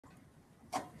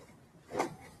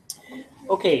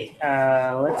Okay,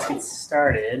 let's get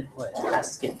started. What, the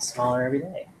class is getting smaller every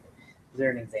day. Is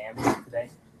there an exam today?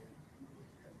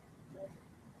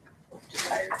 Just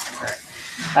tired. All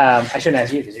right. I shouldn't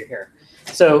ask you because you're here.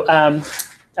 So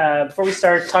before we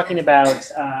start talking about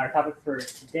our topic for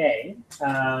today,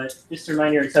 just a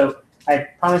reminder, so I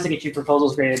promised to get you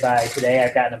proposals graded by today.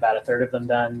 I've gotten about a third of them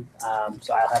done,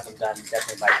 so I'll have them done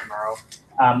definitely by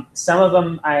tomorrow. Some of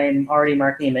them I'm already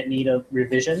marking that need a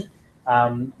revision.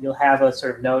 You'll have a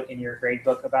sort of note in your grade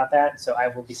book about that, so I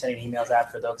will be sending emails out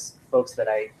for those folks that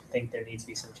I think there needs to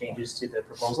be some changes to the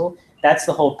proposal. That's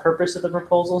the whole purpose of the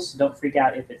proposal, so don't freak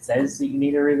out if it says that you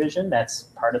need a revision. That's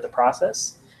part of the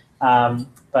process.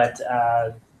 But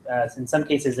in some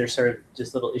cases, there's sort of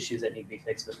just little issues that need to be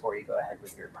fixed before you go ahead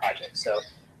with your project. So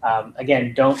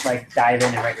again, don't like dive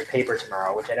in and write your paper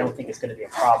tomorrow, which I don't think is going to be a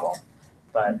problem,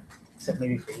 but except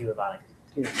maybe for you, Ivana,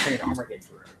 turn your homework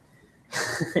into her.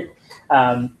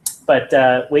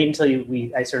 Wait until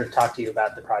I sort of talk to you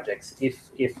about the projects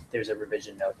if there's a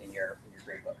revision note in your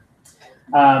grade book.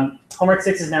 Homework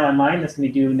 6 is now online. That's going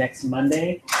to be due next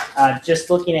Monday. Just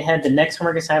looking ahead, the next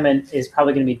homework assignment is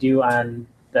probably going to be due on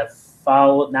the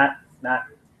not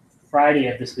Friday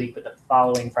of this week, but the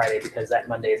following Friday, because that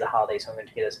Monday is a holiday, so I'm going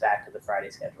to get us back to the Friday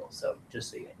schedule. So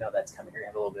just so you know that's coming. You're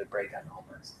going to have a little bit of break on the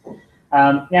homeworks.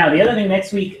 Now, the other thing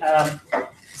next week, as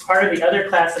part of the other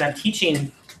class that I'm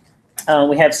teaching,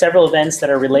 we have several events that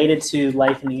are related to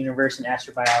life in the universe and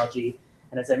astrobiology.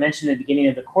 And as I mentioned at the beginning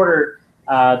of the quarter,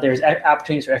 there's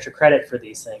opportunities for extra credit for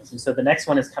these things. And so the next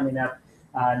one is coming up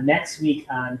next week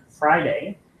on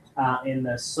Friday in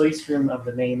the Seuss room of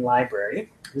the main library.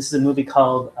 This is a movie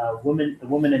called The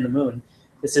Woman in the Moon.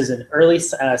 This is an early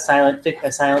silent film.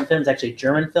 It's actually a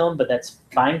German film, but that's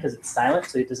fine because it's silent,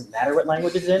 so it doesn't matter what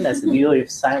language it's in. That's the beauty of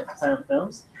silent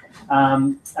films.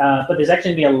 But there's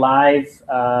actually going to be a live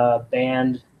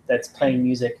band that's playing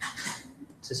music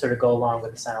to sort of go along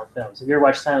with the silent film. So if you ever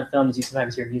watch silent films, you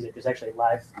sometimes hear music. There's actually a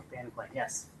live band playing.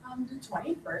 Yes? The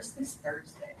 21st is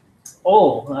Thursday.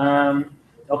 Oh,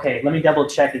 okay. Let me double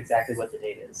check exactly what the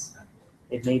date is.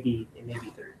 It may be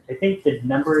Thursday. I think the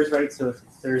number is right, so if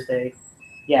it's Thursday,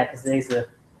 yeah, because today's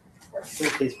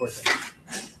Thursday's 14th.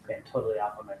 Okay, I'm totally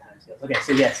off on my time scales. Okay,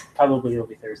 so yes, probably it'll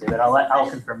be Thursday, but I'll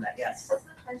confirm that. Yes. Just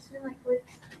a question, like with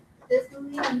this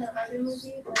movie and the other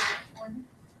movie, like one.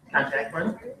 Contact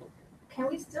Run? Can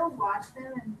we still watch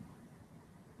them and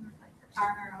like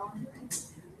on our own?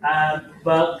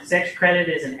 Well, because extra credit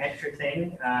is an extra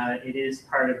thing. It is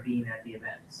part of being at the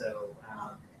event. So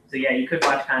yeah, you could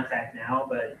watch Contact now,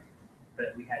 but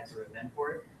we had to event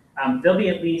for it. There'll be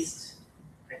at least,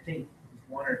 I think,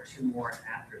 one or two more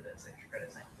after this, extra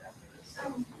credit signs after this.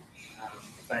 So,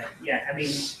 but yeah, I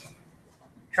mean,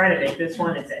 trying to make this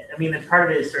one. I mean, the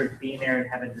part of it is sort of being there and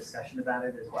having a discussion about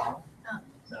it as well.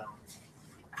 So,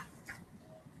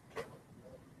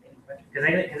 because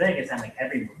I think it's on like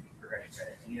every movie for extra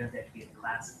credit. You don't have to be in the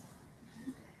class.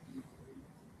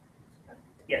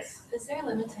 Yes. Is there a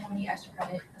limit to how many extra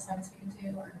credit assignments we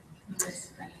can do, or can you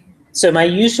just So my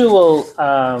usual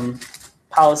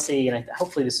policy, and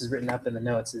hopefully this is written up in the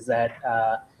notes, is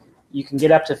that you can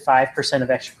get up to 5% of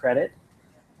extra credit.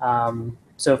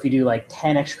 So if you do like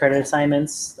 10 extra credit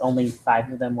assignments, only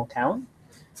 5 of them will count.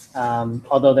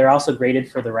 Although they're also graded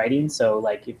for the writing, so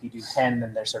like if you do 10,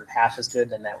 then they're sort of half as good,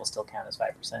 then that will still count as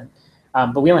 5%.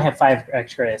 But we only have 5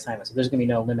 extra credit assignments, so there's going to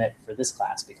be no limit for this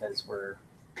class because we're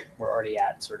already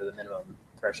at sort of the minimum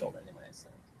threshold anyway. So.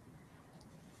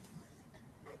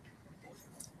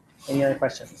 Any other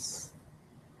questions?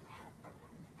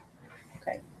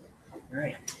 Okay. All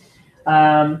right.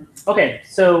 Okay,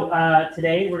 so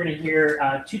today we're going to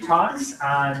hear 2 talks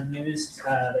on news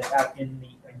that's out in the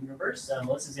universe.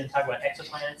 Melissa's going to talk about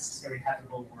exoplanets, discovering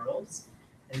habitable worlds.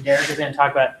 And Derek is going to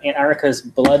talk about Antarctica's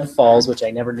blood falls, which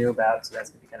I never knew about, so that's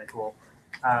going to be kind of cool.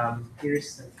 Here's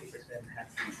some papers that have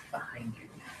these behind you.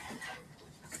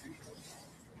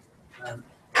 Go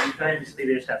ahead and just leave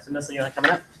your stuff. So Melissa, you want to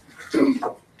come up?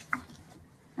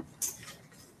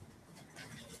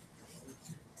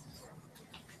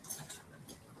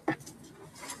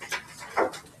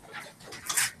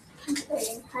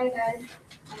 Okay, hi guys,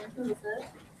 I'm Melissa.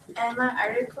 And my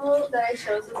article that I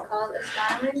chose was called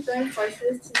Astronomers Join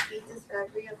Forces to Speed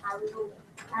Discovery of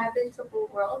Habitable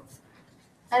Worlds.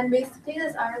 And basically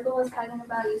this article was talking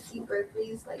about UC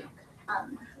Berkeley's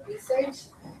research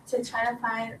to try to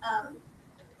find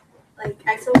like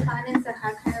exoplanets that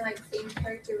have kind of like same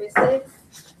characteristics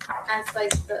as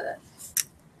like the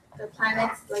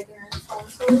planets like in our own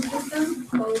solar system,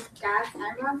 both gas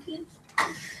and rocky.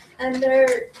 And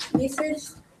their research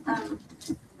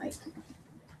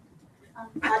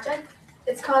project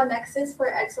It's called Nexus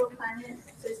for Exoplanet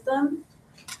System,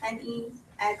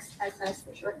 NEXSS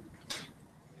for short.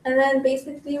 And then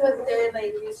basically what they're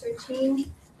like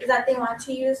researching is that they want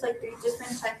to use like 3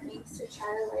 different techniques to try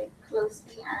to like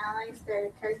closely analyze their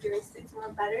characteristics more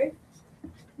better.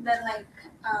 Then like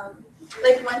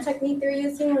one technique they're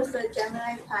using was the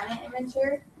Gemini Planet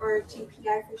Imager, or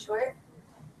GPI for short.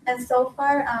 And so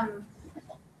far,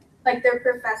 like their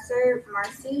professor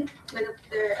Marcy, like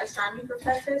their astronomy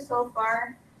professor, so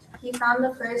far he found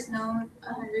the first known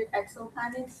 100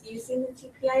 exoplanets using the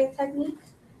GPI technique.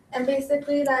 And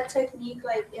basically that technique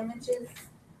like images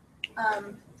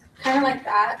kind of like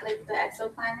that, like the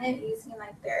exoplanet using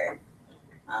like their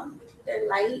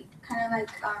light, kind of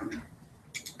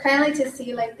like to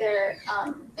see like their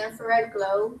infrared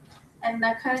glow, and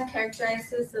that kind of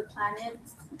characterizes the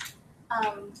planets,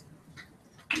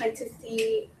 like to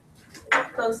see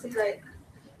closely like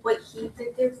what heat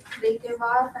they give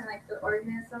off, and like the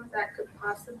organisms that could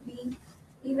possibly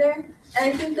be there.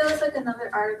 And I think there was like another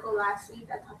article last week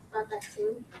that talked about that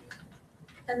too.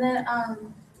 And then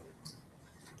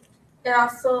it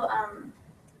also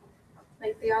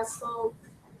like they also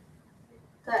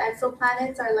the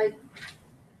exoplanets are like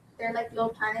they're like little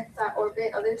planets that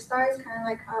orbit other stars, kind of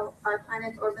like how our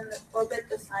planets orbit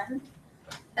the sun.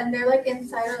 And they're like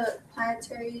inside a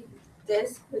planetary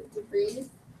disk with debris.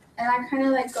 And that kind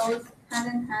of like goes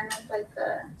hand in hand with like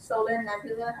the solar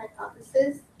nebula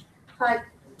hypothesis. How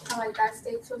like that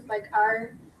states with like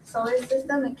our solar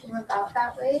system, it came about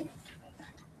that way.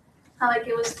 How like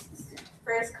it was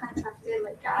first contracted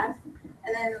like gas,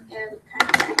 and then it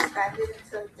kind of expanded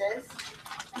into a disk.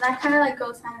 And that kind of like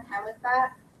goes hand in hand with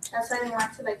that. That's why they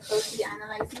want to like closely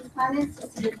analyze these planets to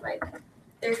see if like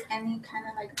there's any kind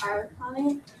of like our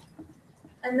planet.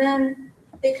 And then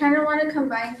they kind of want to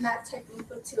combine that technique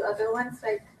with 2 other ones,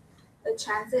 like the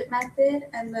transit method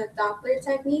and the Doppler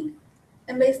technique.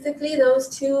 And basically those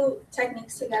 2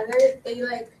 techniques together, they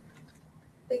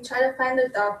try to find the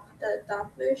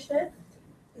Doppler shift.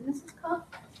 I think this is called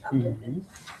Doppler shift.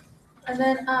 And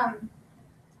then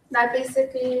that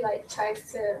basically like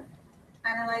tries to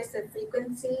analyze the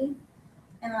frequency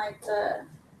and like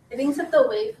I think it's the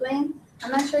wavelength.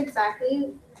 I'm not sure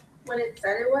exactly what it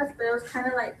said it was, but it was kind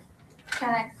of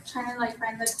trying to like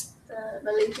find the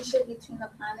relationship between the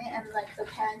planet and like the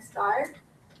parent star.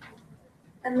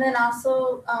 And then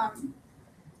also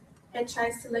it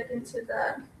tries to look into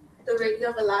the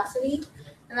radial velocity,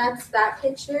 and that's that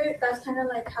picture. That's kind of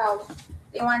like how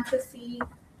they want to see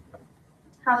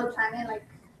how the planet like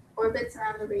orbits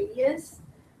around the radius,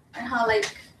 and how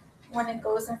like when it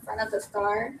goes in front of the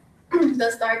star,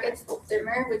 the star gets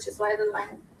dimmer, which is why the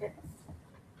line gets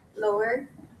lower.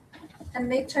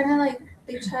 And they try to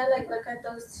look at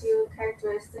those 2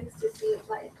 characteristics to see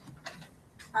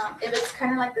if it's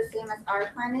kind of like the same as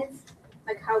our planets,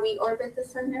 like how we orbit the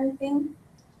sun and everything.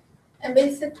 And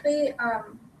basically,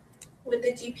 with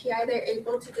the GPI, they're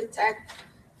able to detect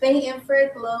faint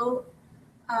infrared glow.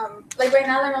 Like right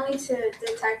now, they're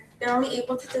only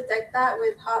able to detect that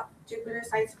with hot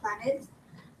Jupiter-sized planets.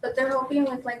 But they're hoping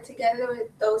with like together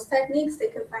with those techniques, they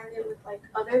could find it with like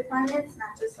other planets,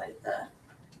 not just like the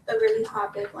really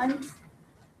hot big ones.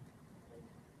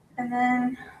 And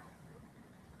then,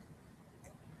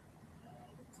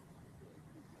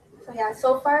 so yeah,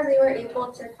 so far they were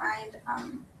able to find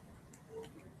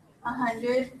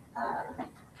 100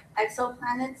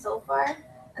 exoplanets so far,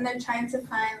 and they're trying to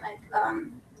find like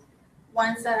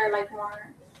ones that are like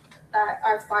more that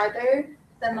are farther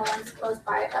than the ones close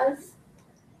by us.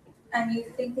 And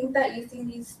they think that using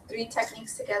these 3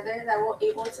 techniques together, that we're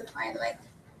able to find like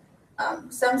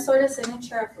some sort of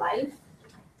signature of life,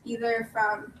 either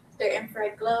from their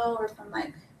infrared glow or from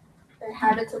like their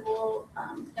habitable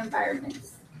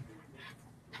environments.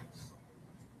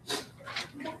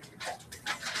 Okay,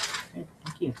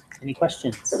 thank you. Any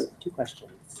questions? 2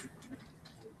 questions.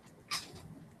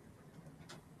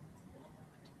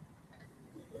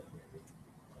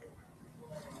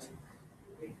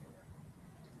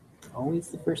 Always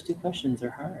the first 2 questions are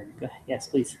hard. Go ahead. Yes,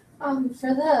 please. For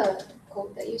the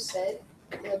quote that you said,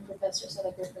 the professor said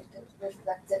like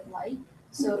reflected light.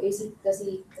 So does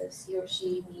he or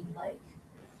she mean like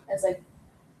as like,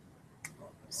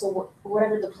 so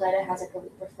whatever the planet has like a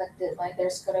reflected light,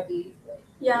 there's gonna be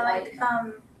like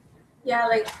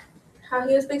like how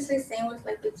he was basically saying with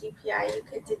like the GPI, you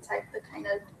could detect the kind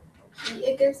of heat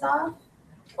it gives off,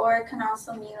 or it can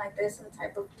also mean like there's some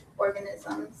type of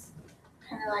organisms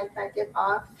kind of like that give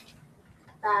off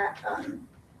that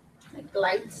like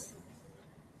lights,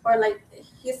 or like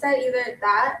he said either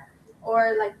that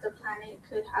or like the planet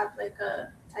could have like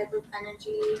a type of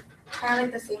energy kind of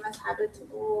like the same as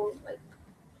habitable like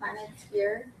planets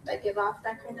here that give off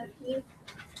that kind of heat?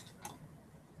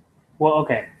 Well,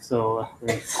 okay, so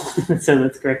so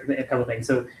let's correct a couple things.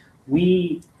 So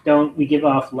we give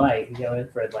off light, we give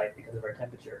infrared light because of our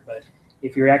temperature. But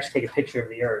if you actually take a picture of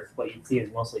the Earth, what you'd see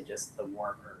is mostly just the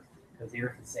warm Earth, because the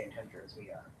Earth is the same temperature as we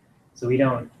are. So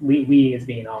we as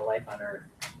being all life on Earth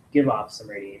give off some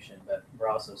radiation, but we're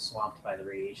also swamped by the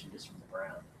radiation just from the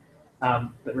ground.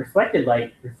 But reflected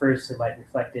light refers to light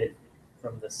reflected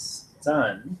from the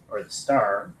sun or the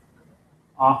star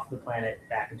off the planet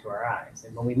back into our eyes.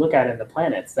 And when we look out at the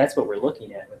planets, that's what we're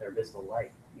looking at with our visible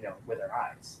light, with our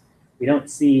eyes. We don't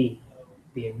see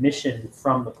the emission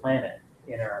from the planet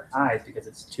in our eyes because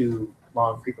it's too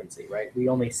long frequency, right? We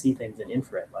only see things in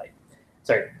infrared light.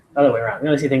 Sorry, other way around. We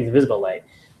only see things in visible light.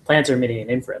 Plants are emitting an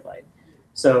infrared light.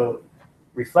 So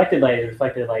reflected light is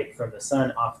reflected light from the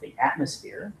sun off the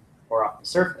atmosphere or off the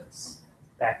surface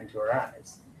back into our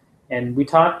eyes. And we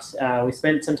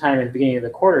spent some time at the beginning of the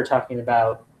quarter talking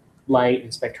about light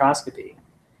and spectroscopy.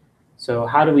 So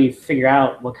how do we figure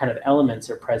out what kind of elements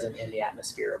are present in the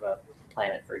atmosphere of a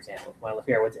planet, for example? Well, if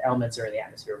we figure out what elements are in the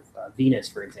atmosphere of Venus,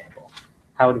 for example,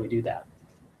 how do we do that?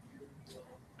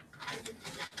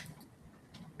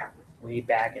 Way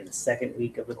back in the second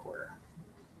week of the quarter,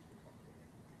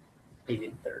 maybe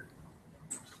the third.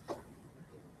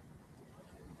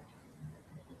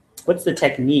 What's the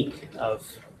technique of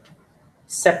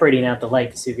separating out the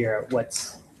light to figure out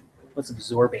what's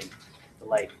absorbing the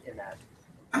light in that?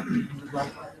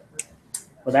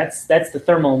 Well, that's the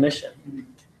thermal emission.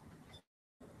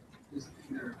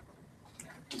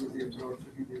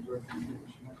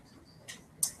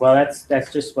 Well,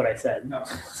 that's just what I said. No.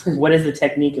 What is the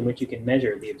technique in which you can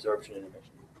measure the absorption and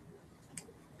emission?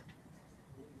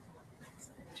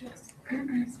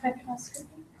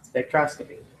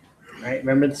 Spectroscopy. Right?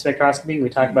 Remember the spectroscopy? We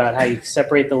talked about how you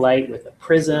separate the light with a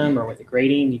prism or with a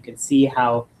grating. You can see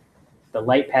how the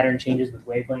light pattern changes with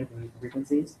wavelength and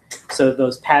frequencies. So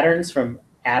those patterns from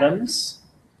atoms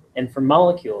and from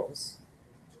molecules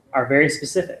are very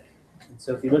specific. And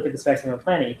so if you look at the spectrum of a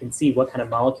planet, you can see what kind of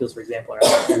molecules, for example, are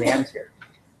in the atmosphere.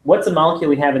 What's a molecule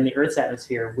we have in the Earth's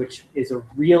atmosphere which is a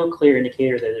real clear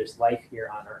indicator that there's life here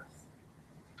on Earth?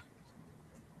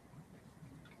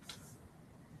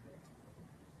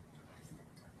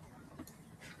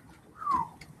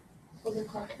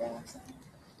 Carbon dioxide.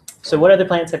 So what other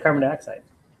planets have carbon dioxide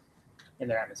in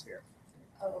their atmosphere?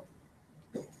 Oh,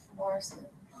 Mars and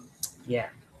Yeah.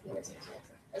 Venus.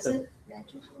 Is So- it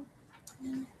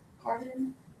nitrogen?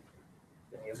 Carbon?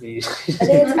 I I think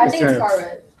it's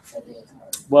carbon.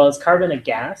 Well, is carbon a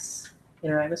gas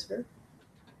in our atmosphere?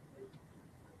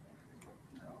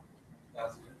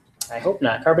 I hope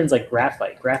not. Carbon's like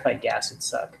graphite. Graphite gas would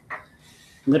suck.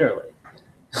 Literally.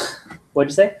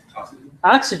 What'd you say? Oxygen.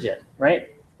 Oxygen,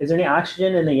 right? Is there any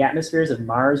oxygen in the atmospheres of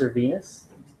Mars or Venus?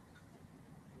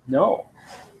 No,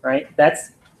 right?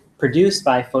 That's produced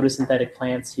by photosynthetic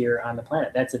plants here on the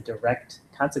planet. That's a direct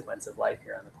consequence of life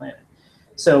here on the planet.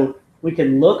 So we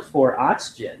can look for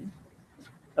oxygen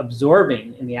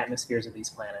absorbing in the atmospheres of these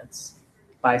planets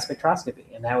by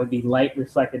spectroscopy. And that would be light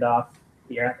reflected off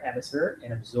the atmosphere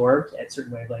and absorbed at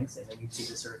certain wavelengths, and then you see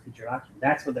this sort of feature of oxygen.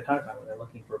 That's what they're talking about when they're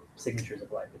looking for signatures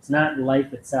of life. It's not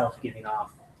life itself giving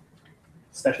off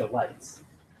special lights.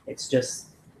 It's just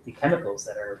the chemicals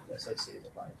that are associated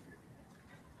with life.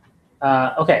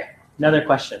 Okay, another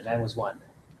question. That was one.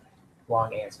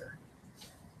 Long answer.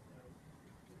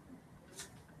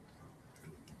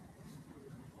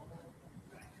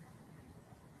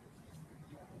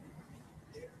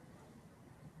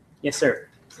 Yes, sir.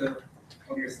 So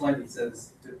on your slide it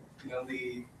says that you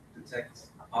only detect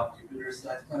off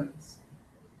Jupiter-sized planets.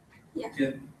 Yeah.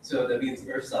 So that means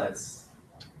Earth-size.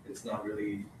 It's not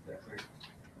really that clear.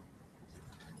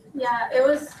 Yeah, it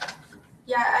was.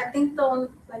 Yeah, I think the only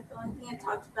thing it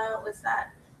talked about was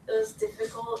that it was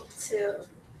difficult to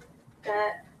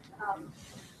get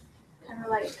kind of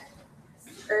like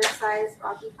Earth-sized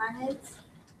rocky planets,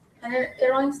 and it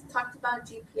only talked about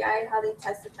GPI, how they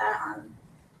tested that on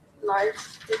large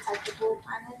detectable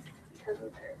planets because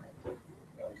of their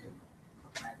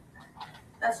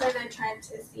that's why they're trying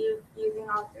to see if using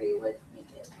all three would make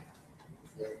it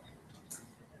easier.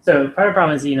 So part of the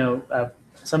problem is,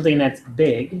 something that's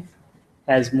big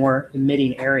has more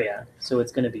emitting area, so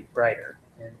it's going to be brighter.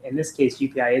 And in this case,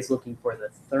 GPI is looking for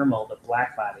the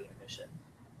black body emission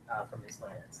from these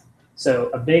planets.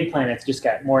 So a big planet's just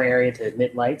got more area to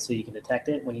emit light, so you can detect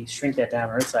it. When you shrink that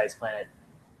down, Earth-sized planet,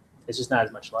 it's just not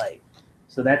as much light.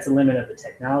 So that's the limit of the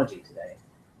technology today.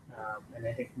 And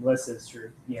I think Melissa's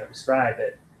described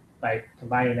that by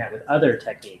combining that with other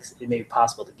techniques, it may be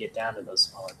possible to get down to those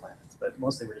smaller planets. But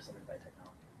mostly we're just limited by technology.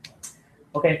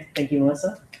 Okay, thank you,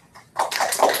 Melissa.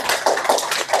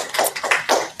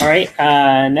 All right,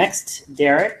 next,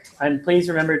 Derek. And please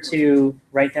remember to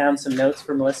write down some notes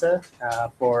for Melissa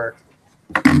for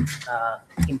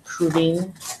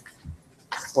improving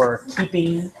or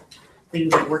keeping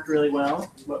things that worked really well.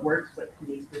 What worked, what can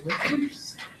be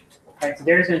improved. All right, so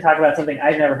Derek's going to talk about something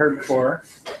I've never heard before.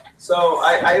 So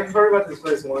I've heard about this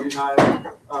place one time, and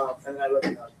then I looked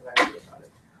it up and I knew about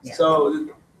it. Yeah. So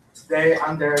today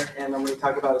I'm Derek, and I'm going to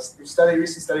talk about a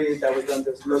recent study that was done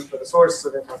to look for the source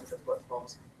of Antarctica's blood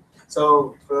falls.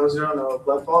 So for those who don't know,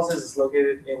 Blood Falls is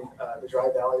located in the dry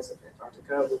valleys of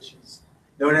Antarctica, which is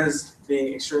known as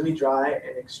being extremely dry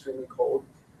and extremely cold.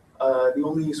 The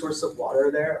only source of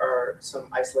water there are some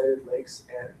isolated lakes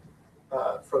and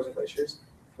frozen glaciers.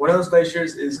 One of those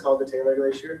glaciers is called the Taylor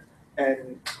Glacier,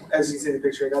 and as you can see in the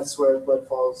picture, that's where Blood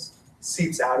Falls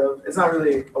seeps out of. It's not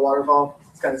really a waterfall.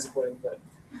 It's kind of disappointing, but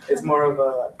it's more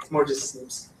just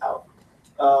seeps out.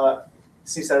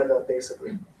 Seeps out of the base of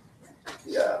the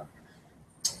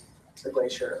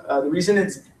glacier. The reason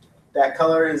it's that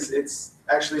color is it's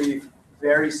actually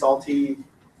very salty,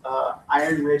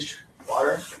 iron-rich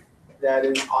water that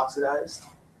is oxidized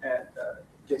and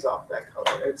gives off that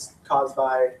color. It's caused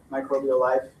by microbial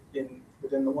life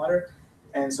within the water.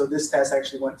 And so this test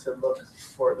actually went to look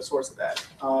for the source of that.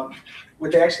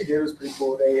 What they actually did was pretty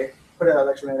cool. They put an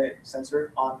electromagnetic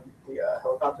sensor on the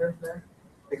helicopter there.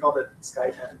 They called it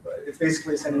Sky10, but it's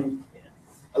basically sending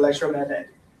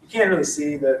electromagnetic. You can't really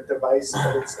see the device,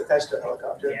 but it's attached to a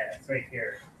helicopter. Yeah, it's right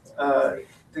here.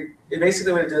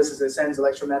 Basically what it does is it sends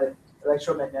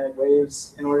electromagnetic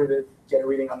waves in order to get a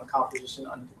reading on the composition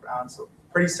under the ground. So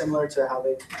pretty similar to how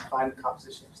they find the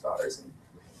composition of stars and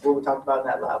what we talked about in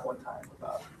that lab one time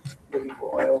about looking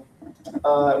for oil.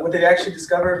 What they actually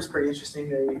discovered was pretty interesting.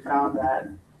 They found that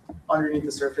underneath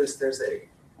the surface there's a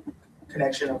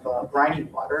connection of briny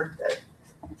water that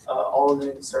all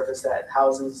underneath the surface that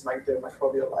houses the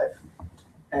microbial life.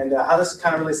 And how this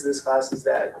kind of relates to this class is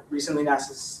that recently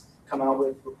NASA's come out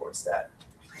with reports that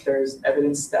there's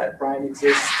evidence that brine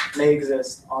may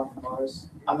exist on Mars.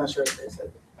 I'm not sure if they said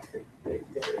they think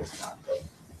it is or not, but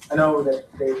I know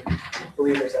that they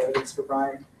believe there's evidence for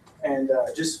brine. And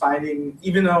just finding,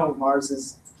 even though Mars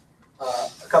is a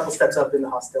couple steps up in the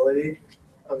hostility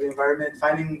of the environment,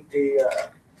 finding a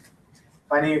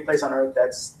place on Earth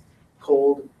that's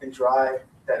cold and dry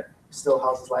that still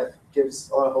houses life gives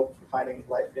a lot of hope for finding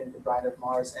life in the brine of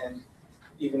Mars and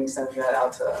even extending that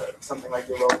out to something like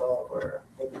Europa or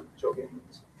maybe Jovian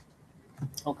moons.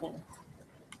 Okay.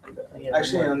 And,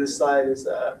 actually, on this slide is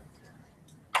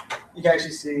you can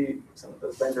actually see some of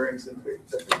those renderings and the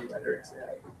 3D renderings they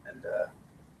have, and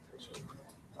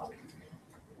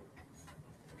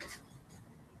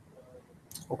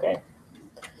Okay.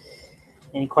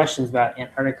 Any questions about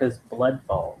Antarctica's blood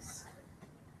falls?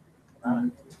 I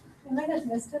might have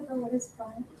missed it, but what is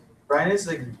brine? brine is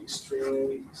like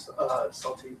extremely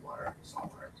salty water, salt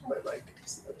water, but like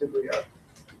a degree of,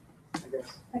 I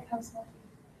guess. Like how salty?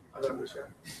 I'm not really sure.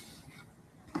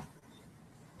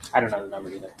 I don't know the number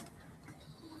either.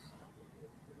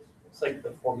 It's like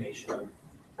the formation of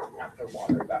after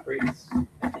water evaporates,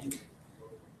 I think,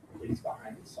 leaves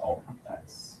behind the salt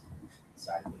that's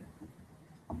inside of it.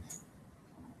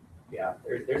 Yeah,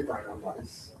 there's brine on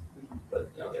Mars, but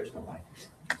no, there's no life.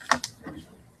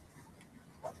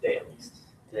 Today at least.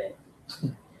 Today.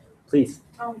 Please.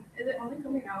 Is it only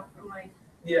coming out from like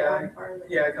Yeah, one part of it?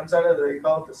 yeah, it comes out of they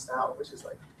call it the snout, which is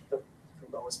like the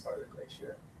lowest part of the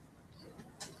glacier.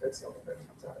 That's the only bit that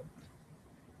comes out of it.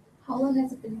 How long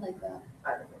has it been like that?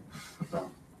 I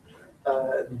don't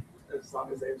know. As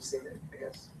long as they've seen it, I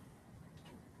guess.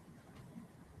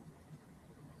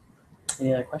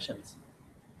 Any other questions?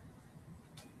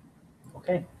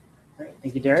 Okay. All right.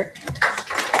 Thank you, Derek.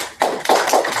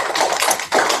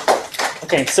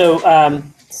 Okay, so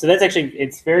so that's actually,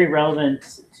 it's very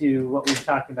relevant to what we're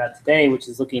talking about today, which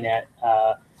is looking at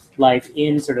life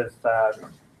in sort of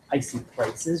icy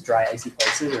places, dry icy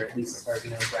places, or at least as far as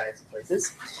we know, dry icy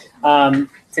places.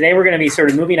 Today we're going to be sort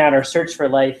of moving out our search for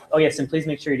life. Oh yes, and please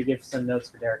make sure to give some notes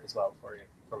for Derek as well before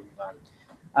we move on.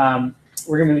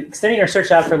 We're going to be extending our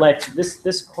search out for life.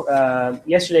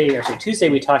 Tuesday,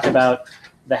 we talked about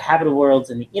the habitable worlds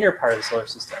in the inner part of the solar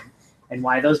system and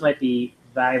why those might be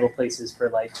valuable places for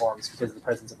life forms because of the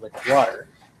presence of liquid water.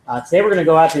 Today we're going to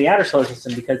go out to the outer solar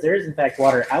system because there is in fact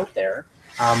water out there,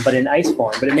 but in ice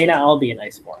form, but it may not all be in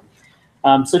ice form.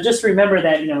 So just remember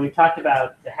that, we talked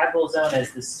about the habitable zone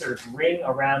as this sort of ring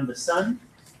around the sun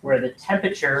where the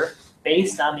temperature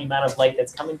based on the amount of light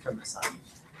that's coming from the sun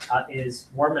is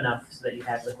warm enough so that you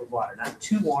have liquid water. Not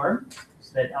too warm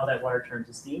so that all that water turns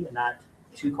to steam, and not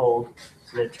too cold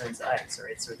so that it turns to ice.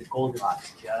 Right? So the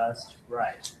Goldilocks just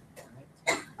right.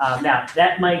 Now,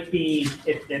 that might be,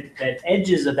 if the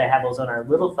edges of the habitable zone are a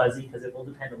little fuzzy, because it will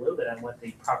depend a little bit on what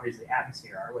the properties of the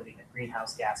atmosphere are, whether you have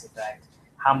greenhouse gas effect,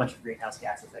 how much of greenhouse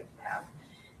gas effect you have.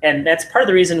 And that's part of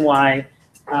the reason why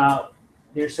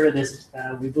there's sort of this,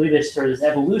 we believe there's sort of this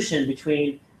evolution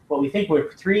between what we think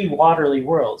were 3 watery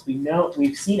worlds.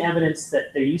 We've seen evidence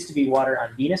that there used to be water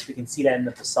on Venus. We can see that in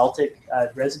the basaltic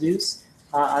residues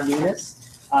on Venus.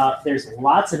 There's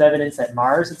lots of evidence that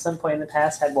Mars at some point in the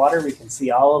past had water. We can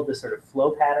see all of the sort of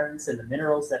flow patterns and the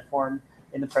minerals that form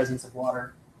in the presence of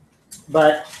water.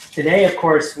 But today, of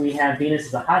course, we have Venus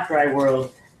as a hot, dry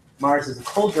world, Mars is a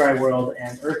cold, dry world,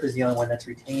 and Earth is the only one that's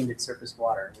retained its surface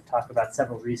water. And we talk about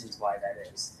several reasons why that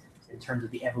is, in terms of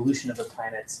the evolution of the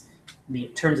planets, in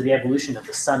terms of the evolution of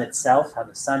the sun itself, how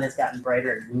the sun has gotten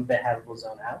brighter and moved that habitable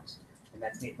zone out. And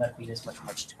that's left Venus much,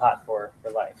 much too hot for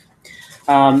life.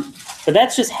 But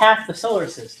that's just half the solar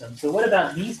system. So what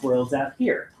about these worlds out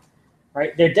here?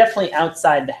 Right? They're definitely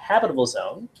outside the habitable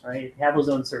zone. Right? The habitable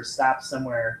zone sort of stops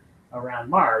somewhere around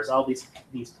Mars. All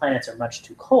these planets are much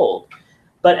too cold.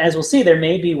 But as we'll see, there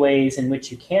may be ways in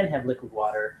which you can have liquid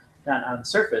water, not on the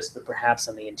surface, but perhaps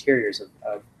on the interiors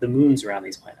of the moons around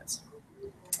these planets.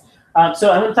 So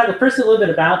I want to talk first a little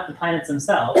bit about the planets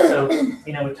themselves. So,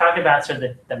 we talked about sort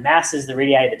of the masses, the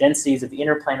radii, the densities of the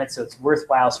inner planets. So it's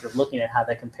worthwhile sort of looking at how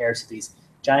that compares to these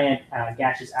giant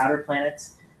gaseous outer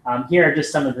planets. Here are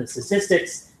just some of the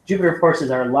statistics. Jupiter, of course, is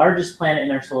our largest planet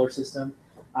in our solar system,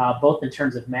 both in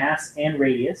terms of mass and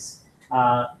radius.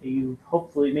 You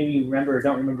hopefully, maybe you remember or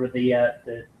don't remember,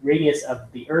 the radius of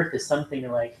the Earth is something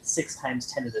like 6 times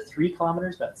 10 to the 3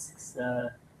 kilometers, about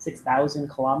 6,000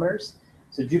 kilometers.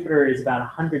 So Jupiter is about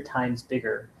 100 times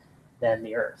bigger than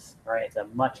the Earth, right? It's a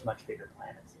much, much bigger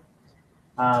planet.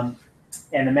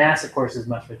 And the mass, of course, is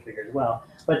much, much bigger as well.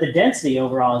 But the density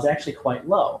overall is actually quite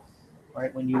low,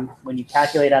 right? When you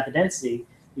calculate out the density,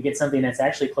 you get something that's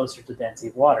actually closer to the density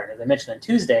of water. And as I mentioned on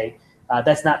Tuesday,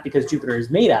 that's not because Jupiter is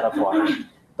made out of water,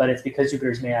 but it's because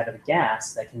Jupiter is made out of a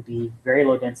gas that can be very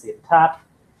low density at the top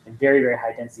and very, very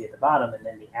high density at the bottom, and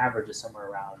then the average is somewhere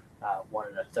around 1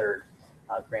 1/3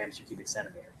 grams per cubic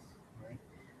centimeter.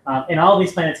 Right? And all of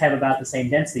these planets have about the same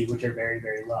density, which are very,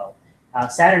 very low.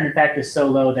 Saturn, in fact, is so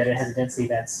low that it has a density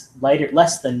that's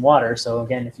less than water. So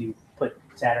again, if you put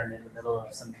Saturn in the middle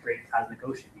of some great cosmic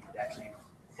ocean, you could actually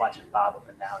watch it bob up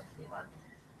and down if you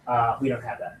want. We don't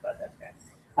have that, but that's okay.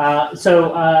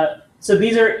 So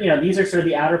these are sort of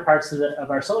the outer parts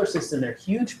of our solar system. They're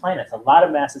huge planets. A lot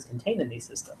of mass is contained in these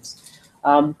systems.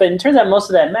 But it turns out most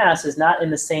of that mass is not in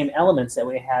the same elements that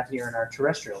we have here in our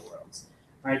terrestrial worlds.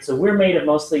 Right? So we're made of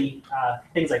mostly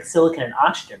things like silicon and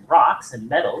oxygen, rocks and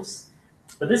metals.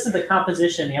 But this is the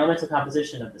composition, the elemental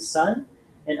composition of the sun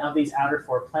and of these outer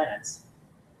 4 planets.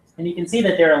 And you can see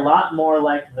that they're a lot more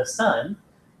like the sun,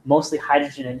 mostly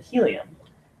hydrogen and helium,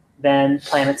 than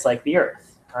planets like the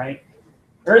Earth. Right?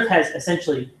 Earth has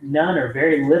essentially none or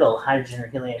very little hydrogen or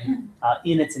helium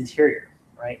in its interior.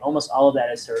 Right? Almost all of that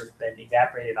has sort of been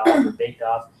evaporated off or baked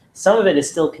off. Some of it is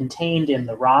still contained in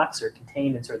the rocks or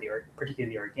contained in sort of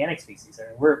particularly the organic species.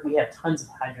 I mean, we have tons of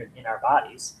hydrogen in our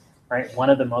bodies, right? One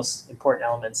of the most important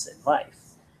elements in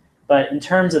life. But in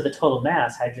terms of the total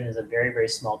mass, hydrogen is a very, very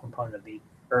small component of the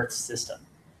Earth's system.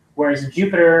 Whereas in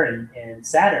Jupiter and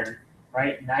Saturn,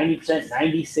 right, 90%,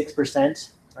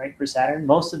 96%, right, for Saturn,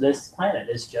 most of this planet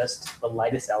is just the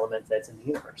lightest element that's in the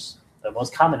universe, the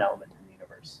most common element.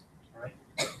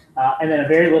 And then a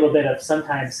very little bit of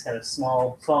sometimes kind of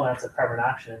small amounts of carbon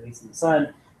dioxide, at least in the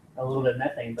sun, a little bit of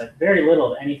methane, but very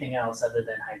little of anything else other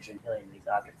than hydrogen and helium in these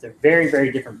objects. They're very,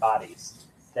 very different bodies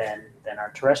than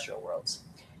our terrestrial worlds.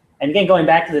 And again, going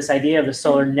back to this idea of the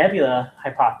solar nebula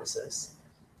hypothesis,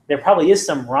 there probably is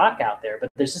some rock out there, but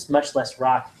there's just much less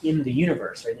rock in the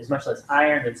universe, right? There's much less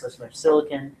iron, there's so much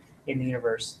silicon in the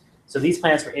universe. So these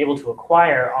planets were able to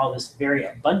acquire all this very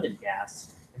abundant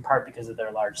gas, in part because of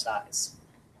their large size.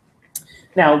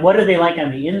 Now, what are they like on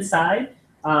the inside?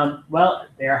 Well,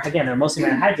 they're mostly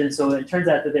made of hydrogen, so it turns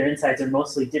out that their insides are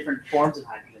mostly different forms of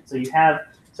hydrogen. So you have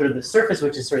sort of the surface,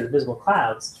 which is sort of the visible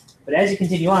clouds, but as you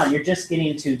continue on, you're just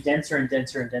getting to denser and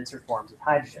denser and denser forms of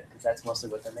hydrogen, because that's mostly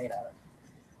what they're made out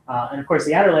of. And of course,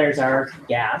 the outer layers are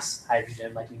gas,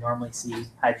 hydrogen, like we normally see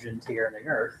hydrogen here on the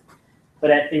Earth,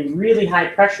 but at the really high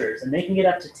pressures, and they can get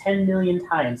up to 10 million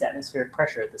times atmospheric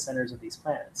pressure at the centers of these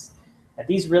planets. At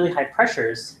these really high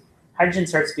pressures, hydrogen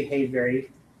starts to behave very,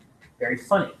 very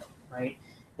funny, right?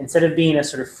 Instead of being a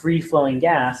sort of free-flowing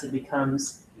gas, it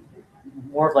becomes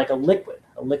more of like a liquid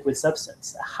a liquid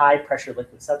substance, a high pressure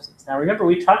liquid substance. Now remember,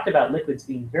 we talked about liquids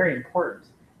being very important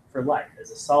for life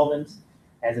as a solvent,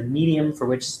 as a medium for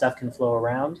which stuff can flow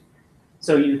around.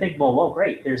 So you think, well,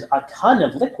 great, there's a ton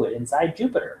of liquid inside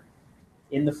Jupiter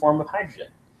in the form of hydrogen.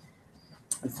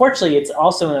 Unfortunately, it's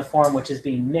also in a form which is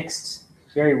being mixed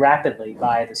very rapidly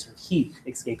by the sort of heat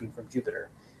escaping from Jupiter.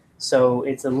 So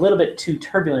it's a little bit too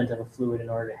turbulent of a fluid in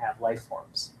order to have life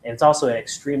forms. And it's also at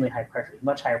extremely high pressure,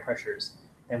 much higher pressures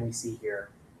than we see here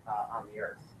on the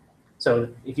Earth. So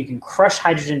if you can crush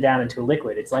hydrogen down into a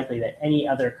liquid, it's likely that any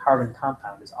other carbon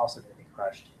compound is also going to be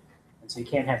crushed. And so you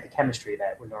can't have the chemistry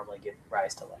that would normally give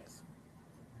rise to life.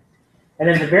 And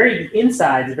then the very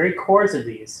inside, the very cores of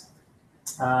these,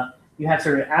 you have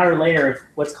sort of an outer layer of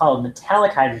what's called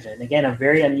metallic hydrogen. Again, a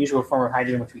very unusual form of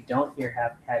hydrogen, which we don't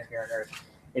have here on Earth.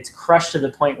 It's crushed to the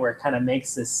point where it kind of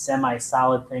makes this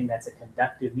semi-solid thing that's a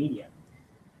conductive medium.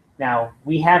 Now,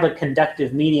 we have a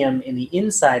conductive medium in the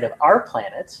inside of our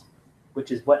planet, which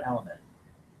is what element?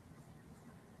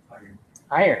 Iron.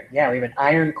 Iron, yeah, we have an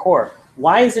iron core.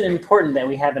 Why is it important that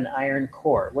we have an iron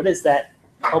core? What does that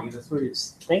help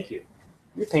produce? Thank you.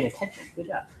 You're paying attention, good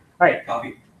job. All right,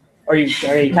 Coffee. or you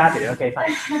already copied it, okay,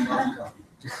 fine.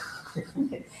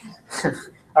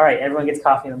 All right, everyone gets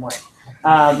coffee in the morning.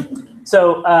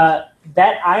 So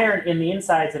that iron in the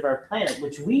insides of our planet,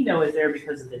 which we know is there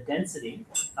because of the density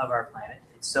of our planet,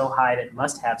 it's so high that it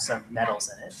must have some metals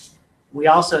in it. We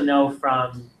also know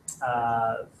from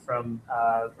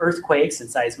earthquakes and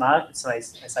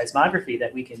seismography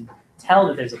that we can tell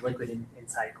that there's a liquid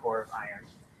inside core of iron.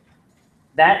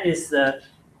 That is the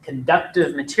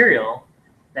conductive material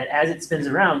that, as it spins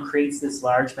around, creates this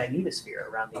large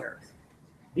magnetosphere around the Earth.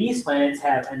 These planets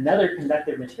have another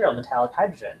conductive material, metallic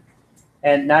hydrogen.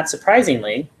 And not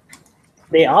surprisingly,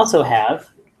 they also have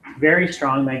very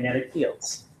strong magnetic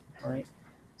fields. Right?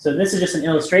 So this is just an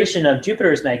illustration of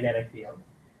Jupiter's magnetic field.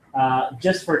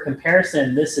 Just for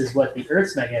comparison, this is what the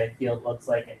Earth's magnetic field looks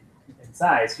like in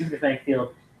size. Jupiter's magnetic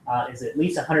field is at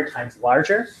least 100 times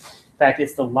larger. In fact,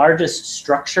 it's the largest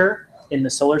structure in the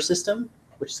solar system,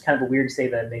 which is kind of weird to say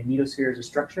that a magnetosphere is a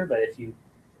structure, but if you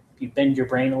bend your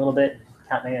brain a little bit and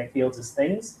count magnetic fields as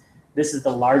things, this is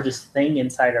the largest thing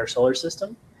inside our solar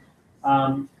system.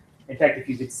 In fact, if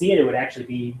you could see it, it would actually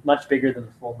be much bigger than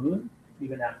the full moon,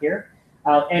 even out here.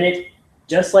 And it,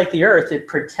 just like the Earth, it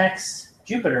protects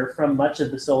Jupiter from much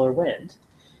of the solar wind.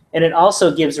 And it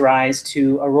also gives rise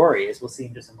to aurorae, as we'll see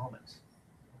in just a moment.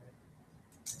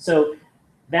 So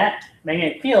that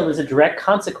magnetic field is a direct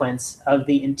consequence of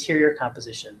the interior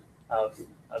composition of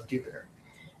Jupiter.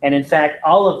 And in fact,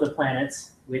 all of the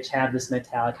planets which have this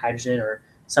metallic hydrogen or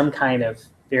some kind of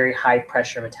very high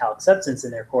pressure metallic substance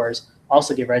in their cores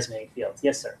also give rise to magnetic fields.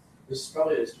 Yes, sir? This is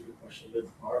probably a stupid question, but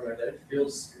are magnetic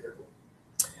fields spherical?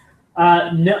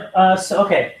 No.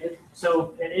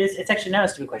 So it's actually not a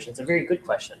stupid question. It's a very good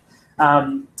question.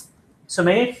 So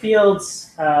magnetic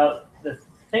fields, the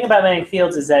thing about magnetic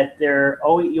fields is that you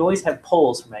always have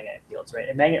poles for magnetic fields, right?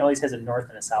 A magnet always has a north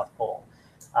and a south pole.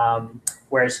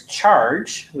 Whereas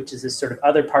charge, which is this sort of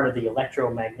other part of the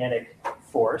electromagnetic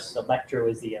force, electro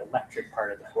is the electric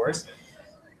part of the force,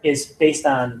 is based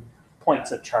on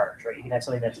points of charge, right? You can have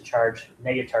something that's a charge,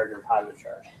 negative charge, or a positive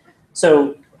charge.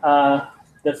 So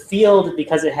the field,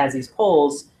 because it has these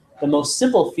poles, the most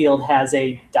simple field has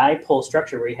a dipole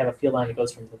structure where you have a field line that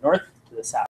goes from the north to the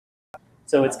south.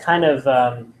 So it's kind of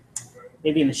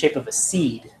maybe in the shape of a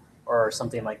seed or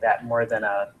something like that, more than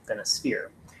a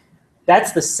sphere.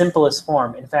 That's the simplest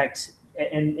form. In fact,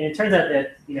 and it turns out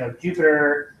that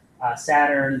Jupiter,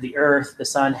 Saturn, the Earth, the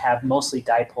Sun have mostly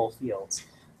dipole fields.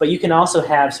 But you can also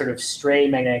have sort of stray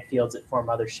magnetic fields that form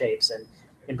other shapes. And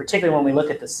in particular, when we look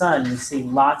at the Sun, we see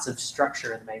lots of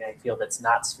structure in the magnetic field that's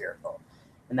not spherical.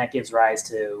 And that gives rise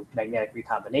to magnetic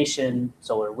recombination,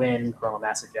 solar wind, coronal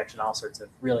mass ejection, all sorts of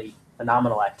really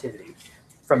phenomenal activity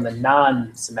from the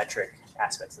non-symmetric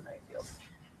aspects of the magnetic field.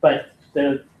 But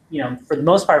for the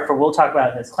most part, we'll talk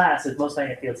about in this class, is most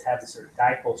magnetic fields have this sort of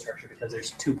dipole structure because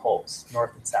there's two poles,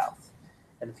 north and south.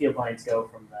 And the field lines go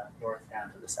from the north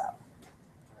down to the south.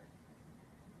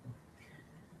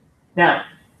 Now,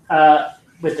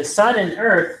 with the Sun and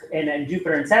Earth and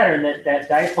Jupiter and Saturn, that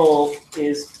dipole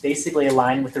is basically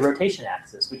aligned with the rotation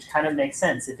axis, which kind of makes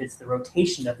sense. If it's the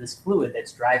rotation of this fluid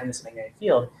that's driving this magnetic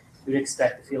field, we'd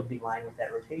expect the field to be aligned with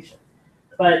that rotation.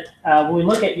 But when we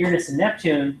look at Uranus and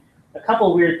Neptune, a couple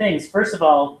of weird things. First of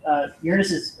all,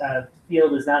 Uranus's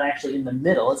field is not actually in the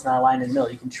middle. It's not aligned in the middle.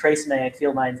 You can trace magnetic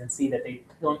field lines and see that they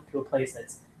point to a place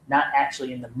that's not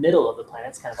actually in the middle of the planet.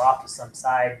 It's kind of off to some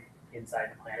side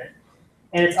inside the planet.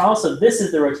 And it's also, this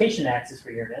is the rotation axis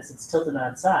for Uranus. It's tilted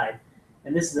on its side,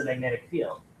 and this is the magnetic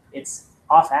field. It's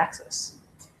off axis.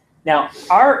 Now,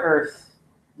 our Earth,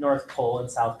 North Pole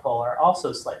and South Pole are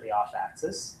also slightly off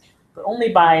axis, but only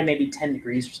by maybe 10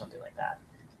 degrees or something like that.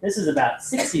 This is about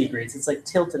 60 degrees. It's like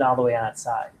tilted all the way on its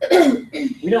side.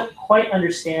 We don't quite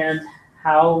understand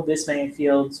how this magnetic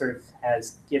field sort of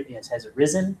has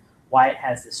arisen, why it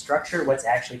has this structure, what's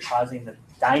actually causing the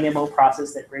dynamo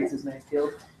process that creates this magnetic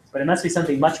field. But it must be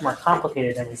something much more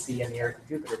complicated than we see in the Earth and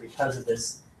Jupiter because of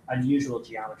this unusual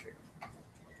geometry.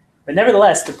 But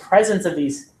nevertheless, the presence of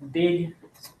these big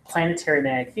planetary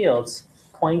magnetic fields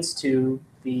points to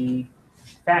the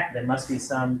fact that there must be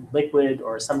some liquid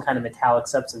or some kind of metallic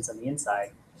substance on the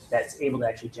inside that's able to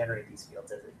actually generate these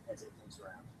fields as it moves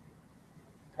around.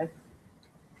 Okay?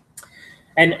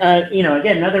 And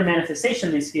again, another manifestation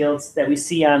of these fields that we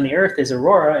see on the Earth is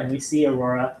aurora, and we see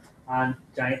aurora on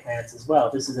giant planets as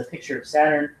well. This is a picture of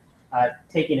Saturn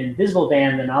taken in visible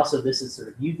band, and also this is sort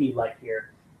of UV light here.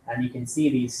 And you can see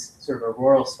these sort of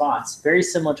auroral spots, very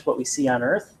similar to what we see on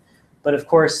Earth, but of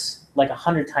course, like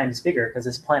 100 times bigger because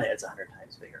this planet is 100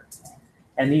 times bigger.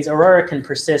 And these aurora can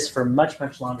persist for much,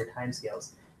 much longer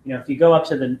timescales. If you go up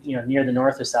to the, near the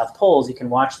North or South poles, you can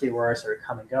watch the aurora sort of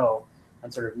come and go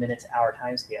on sort of minute to hour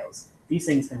timescales. These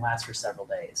things can last for several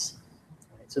days.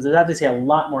 Right? So there's obviously a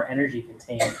lot more energy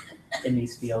contained in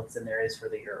these fields than there is for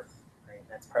the Earth. Right?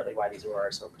 That's partly why these aurora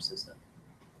are so persistent.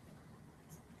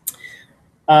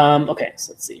 Okay,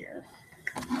 so let's see here.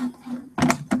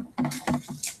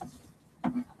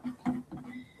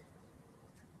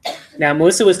 Now,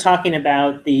 Melissa was talking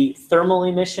about the thermal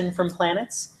emission from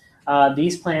planets.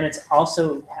 These planets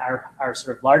also are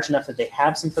sort of large enough that they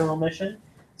have some thermal emission.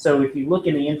 So if you look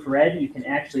in the infrared, you can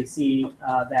actually see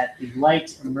that the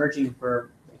light emerging for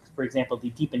example,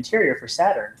 the deep interior for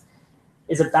Saturn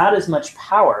is about as much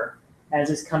power as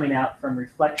is coming out from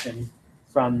reflection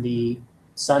from the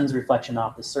sun's reflection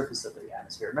off the surface of the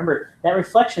atmosphere. Remember, that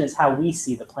reflection is how we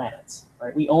see the planets,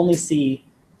 right? We only see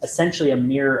essentially a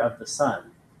mirror of the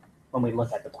sun when we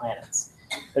look at the planets.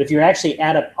 But if you actually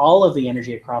add up all of the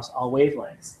energy across all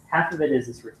wavelengths, half of it is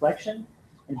this reflection,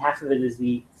 and half of it is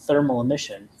the thermal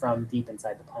emission from deep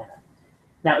inside the planet.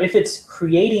 Now, if it's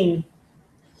creating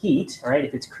heat, right,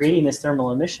 if it's creating this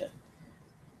thermal emission,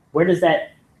 where does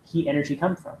that heat energy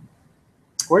come from?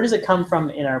 Where does it come from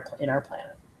in our planet?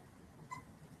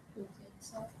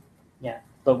 Yeah,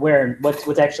 but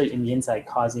what's actually in the inside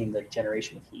causing the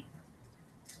generation of heat?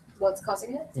 What's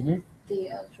causing it? Mhm. The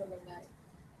electromagnetic.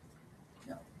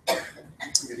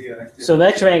 So the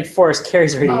electromagnetic force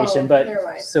carries radiation, Oh, never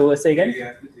mind. so let's say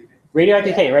again?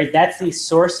 Radioactive decay, right? That's the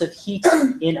source of heat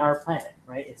in our planet,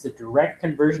 right? It's a direct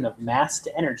conversion of mass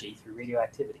to energy through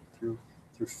radioactivity, through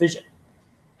fission.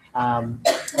 And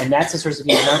that's the source of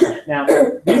heat in our planet. Now,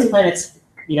 these planets,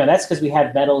 that's because we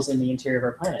have metals in the interior of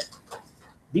our planet.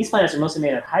 These planets are mostly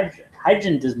made of hydrogen.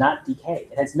 Hydrogen does not decay.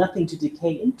 It has nothing to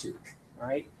decay into,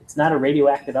 right? It's not a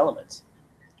radioactive element.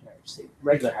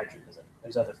 Regular hydrogen isn't.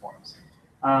 There's other forms.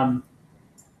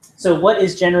 So what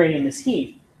is generating this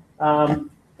heat?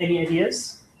 Any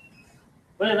ideas?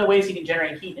 What are the ways you can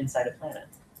generate heat inside a planet?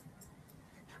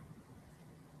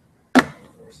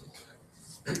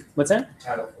 What's that?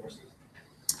 Tidal forces.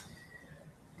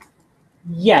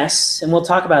 Yes, and we'll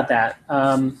talk about that.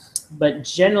 But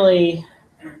generally,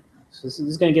 so this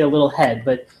is going to get a little head,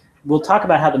 but we'll talk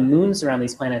about how the moons around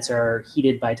these planets are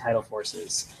heated by tidal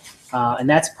forces. And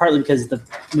that's partly because the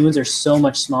moons are so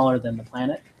much smaller than the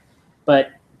planet.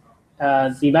 But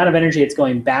the amount of energy it's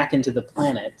going back into the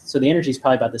planet, so the energy is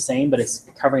probably about the same, but it's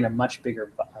covering a much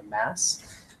bigger mass.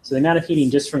 So the amount of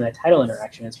heating just from that tidal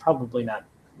interaction is probably not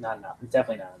enough. It's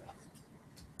definitely not enough.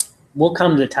 We'll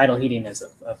come to tidal heating as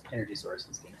of energy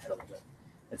sources getting ahead a little bit.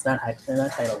 It's not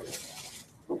tidal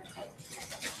heating.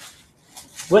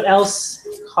 What else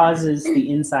causes the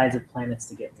insides of planets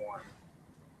to get warm?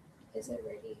 Is it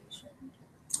radiation?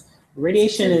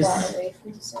 Radiation is... far away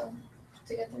from the sun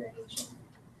to get the radiation.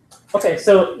 Okay,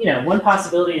 so one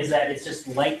possibility is that it's just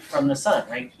light from the sun,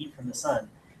 right? Heat from the sun.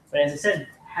 But as I said,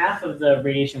 half of the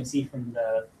radiation we see from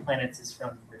the planets is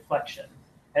from reflection.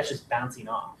 That's just bouncing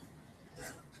off.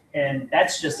 And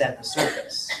that's just at the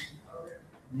surface.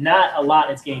 Not a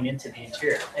lot is getting into the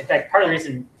interior. In fact, part of the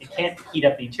reason it can't heat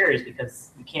up the interior is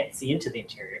because you can't see into the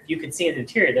interior. If you could see into the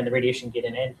interior, then the radiation would get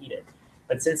in and heat it.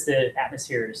 But since the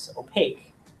atmosphere is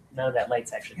opaque, none of that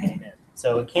light's actually getting in.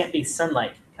 So it can't be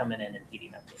sunlight coming in and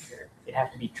heating up the interior. It'd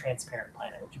have to be transparent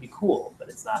planet, which would be cool, but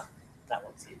it's not what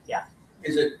we see. Yeah.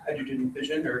 Is it hydrogen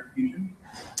fission or fusion?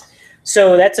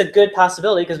 So that's a good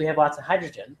possibility because we have lots of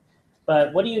hydrogen.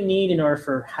 But what do you need in order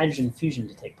for hydrogen fusion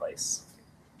to take place?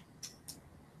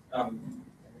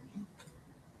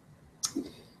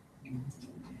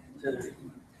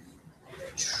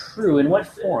 True. In what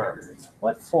form?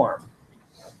 What form?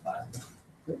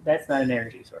 That's not an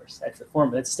energy source. That's a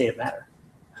form. That's a state of matter.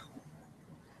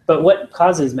 But what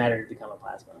causes matter to become a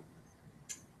plasma?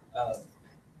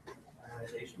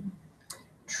 Ionization,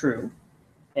 True.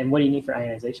 And what do you need for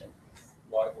ionization?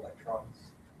 a lot of electrons.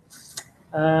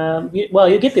 Well,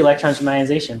 you get the electrons from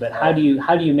ionization, but how do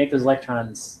you make those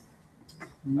electrons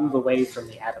move away from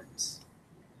the atoms?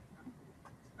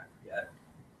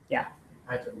 Yeah.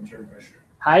 High temperature and pressure.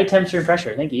 High temperature and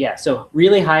pressure. Thank you. Yeah. So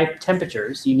really high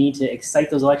temperatures, you need to excite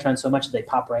those electrons so much that they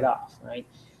pop right off. Right.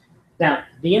 Now,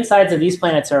 the insides of these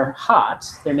planets are hot.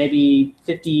 They're maybe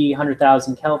 50,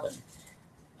 100,000 Kelvin,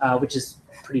 which is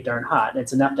pretty darn hot. And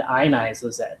it's enough to ionize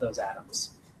those atoms.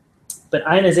 But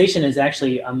ionization is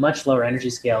actually a much lower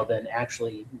energy scale than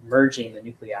actually merging the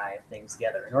nuclei of things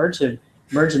together. In order to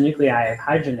merge the nuclei of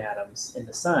hydrogen atoms in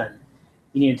the sun,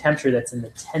 you need a temperature that's in the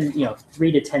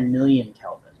 3 to 10 million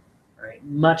Kelvin, right?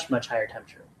 Much, much higher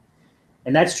temperature.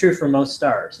 And that's true for most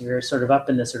stars. You're sort of up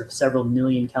in the sort of several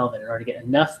million Kelvin in order to get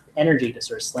enough energy to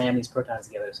sort of slam these protons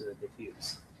together so that they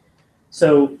fuse.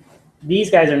 So these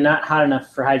guys are not hot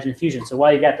enough for hydrogen fusion. So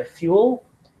while you got the fuel,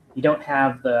 you don't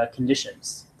have the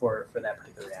conditions for that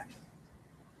particular reaction.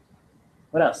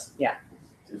 What else? Yeah.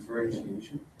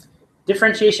 Differentiation.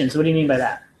 Differentiation. So what do you mean by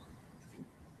that?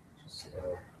 Just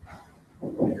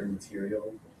lighter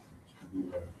material should be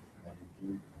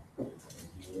hydrogen, and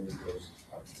helium goes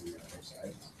out to the other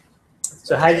side.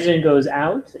 So hydrogen goes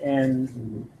out,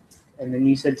 and then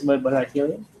you said what about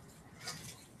helium?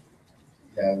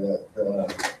 Yeah,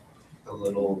 the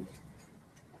little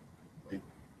like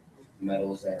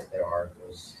metals that there are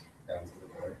goes down to the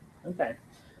water. Okay.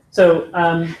 So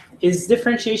is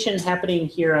differentiation happening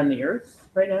here on the Earth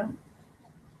right now?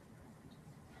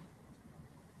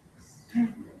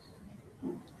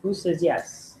 Who says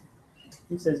yes?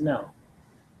 Who says no?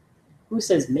 Who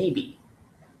says maybe?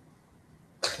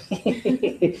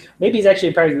 Maybe is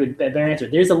actually probably a better answer.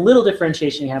 There's a little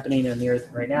differentiation happening on the Earth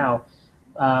right now,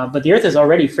 but the Earth is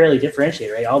already fairly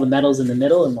differentiated, right? All the metals in the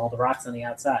middle and all the rocks on the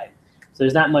outside. So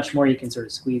there's not much more you can sort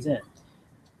of squeeze in.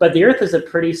 But the Earth is a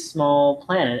pretty small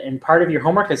planet, and part of your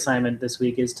homework assignment this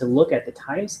week is to look at the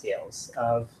timescales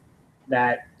of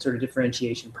that sort of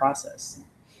differentiation process.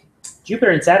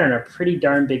 Jupiter and Saturn are pretty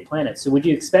darn big planets, so would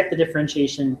you expect the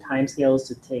differentiation timescales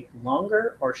to take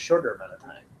longer or shorter amount of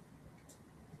time?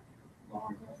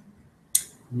 Longer.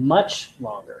 Much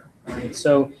longer. Right?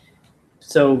 So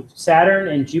Saturn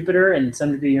and Jupiter and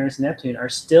some degree Uranus and Neptune are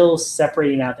still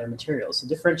separating out their materials. So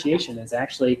differentiation is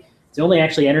actually the only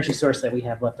energy source that we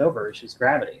have left over, which is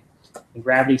gravity. And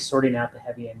gravity sorting out the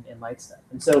heavy and light stuff.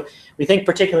 And so we think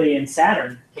particularly in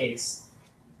Saturn's case,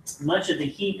 much of the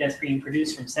heat that's being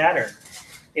produced from Saturn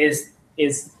is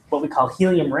what we call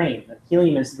helium rain. The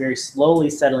helium is very slowly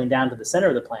settling down to the center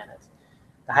of the planet.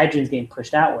 The hydrogen is getting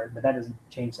pushed outward, but that doesn't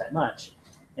change that much.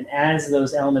 And as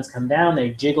those elements come down, they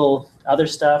jiggle other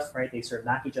stuff, right? They sort of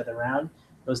knock each other around.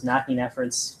 Those knocking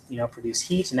efforts, produce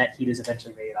heat, and that heat is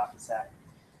eventually radiated off the side.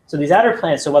 So these outer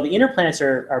planets, so while the inner planets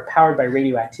are powered by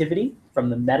radioactivity from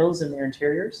the metals in their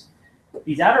interiors,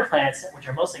 these outer planets, which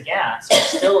are mostly gas,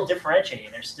 are still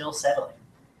differentiating. They're still settling.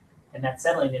 And that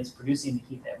settling is producing the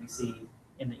heat that we see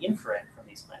in the infrared from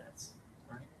these planets.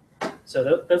 Right?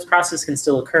 So those processes can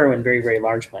still occur in very, very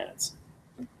large planets.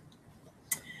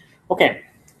 Okay.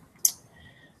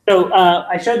 So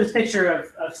I showed this picture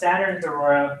of Saturn's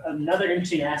aurora. Another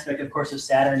interesting aspect, of course, of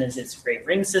Saturn is its great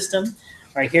ring system.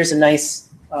 All right, here's a nice,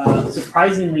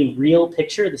 surprisingly real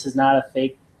picture. This is not a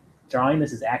fake drawing.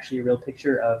 This is actually a real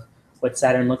picture of what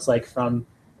Saturn looks like from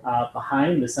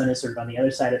behind. The sun is sort of on the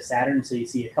other side of Saturn. So you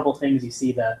see a couple things. You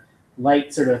see the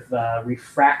light sort of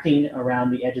refracting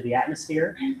around the edge of the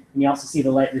atmosphere. And you also see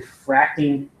the light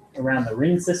refracting around the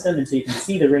ring system. And so you can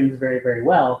see the rings very, very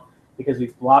well because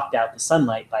we've blocked out the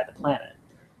sunlight by the planet.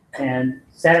 And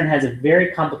Saturn has a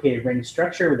very complicated ring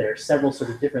structure where there are several sort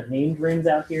of different named rings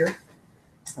out here.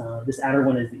 This outer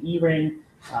one is the E ring.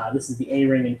 This is the A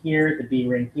ring in here, the B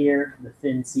ring here, the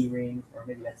thin C ring, or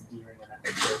maybe that's a D ring in that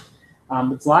picture.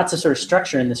 There's lots of sort of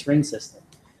structure in this ring system.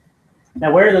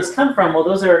 Now, where do those come from? Well,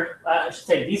 those are, I should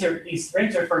say, these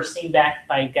rings are first seen back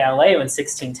by Galileo in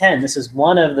 1610. This is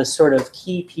one of the sort of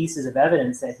key pieces of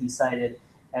evidence that he cited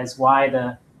as why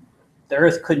the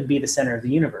Earth couldn't be the center of the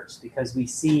universe, because we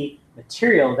see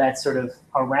material that's sort of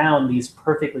around these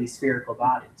perfectly spherical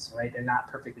bodies, right? They're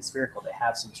not perfectly spherical. They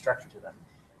have some structure to them.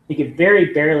 He could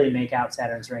very barely make out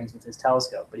Saturn's rings with his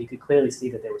telescope, but he could clearly see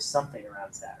that there was something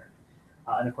around Saturn.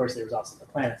 And of course, there was also the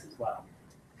planets as well.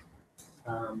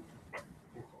 And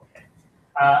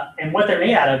what they're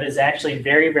made out of is actually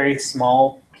very, very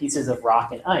small pieces of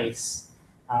rock and ice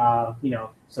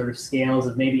sort of scales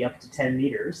of maybe up to 10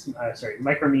 meters,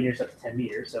 micrometers up to 10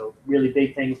 meters, so really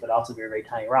big things, but also very, very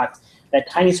tiny rocks. That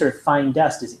tiny sort of fine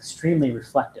dust is extremely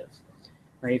reflective,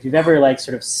 right? If you've ever like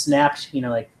sort of snapped,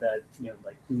 like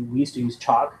we used to use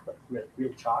chalk, like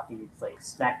real chalk, and you'd like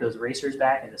smack those erasers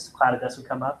back and this cloud of dust would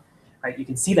come up, right? You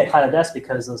can see that cloud of dust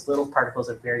because those little particles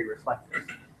are very reflective.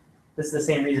 This is the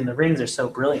same reason the rings are so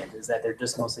brilliant, is that they're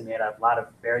just mostly made out of a lot of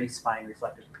very fine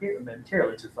reflective material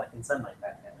that's reflecting sunlight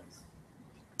back at us.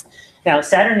 Now,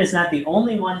 Saturn is not the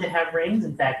only one to have rings.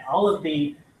 In fact, all of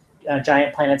the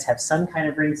giant planets have some kind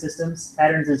of ring systems.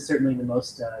 Saturn's is certainly the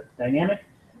most dynamic,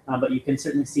 but you can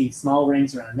certainly see small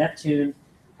rings around Neptune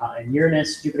and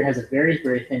Uranus. Jupiter has a very,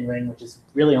 very thin ring, which is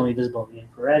really only visible in the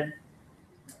infrared.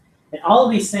 And all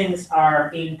of these things are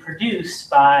being produced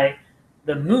by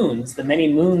the moons, the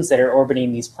many moons that are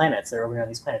orbiting these planets, that are orbiting on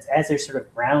these planets. As they're sort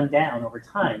of ground down over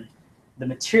time, the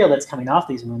material that's coming off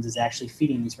these moons is actually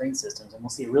feeding these ring systems. And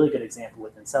we'll see a really good example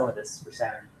with Enceladus for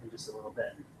Saturn in just a little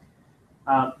bit.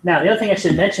 Now, the other thing I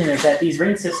should mention is that these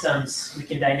ring systems, we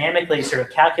can dynamically sort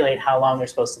of calculate how long they're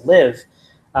supposed to live.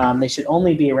 They should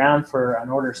only be around for an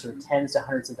order of sort of tens to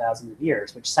hundreds of thousands of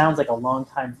years, which sounds like a long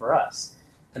time for us.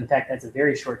 But in fact, that's a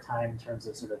very short time in terms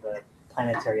of sort of the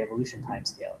planetary evolution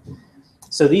timescale.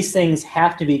 So these things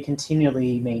have to be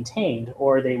continually maintained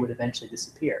or they would eventually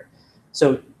disappear.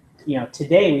 So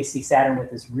today we see Saturn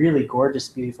with this really gorgeous,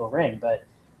 beautiful ring, but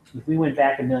if we went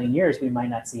back a million years, we might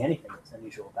not see anything that's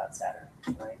unusual about Saturn,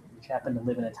 right? We happen to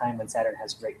live in a time when Saturn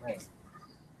has a great ring.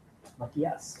 Lucky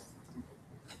us.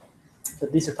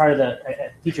 But these are part of the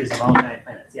features of all giant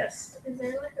planets, yes? Is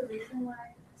there like a reason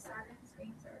why Saturn's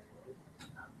rings are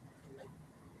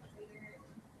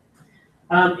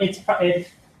bigger?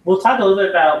 We'll talk a little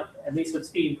bit about at least what's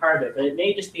feeding part of it, but it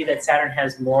may just be that Saturn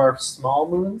has more small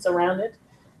moons around it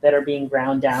that are being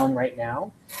ground down right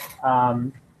now.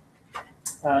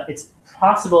 It's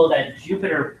possible that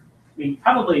Jupiter,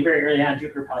 probably very early on,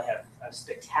 Jupiter probably had a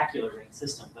spectacular ring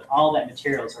system, but all that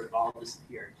material sort of all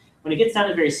disappeared. When it gets down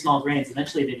to very small grains,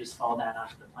 eventually they just fall down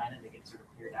onto the planet and they get sort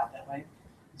of cleared out that way.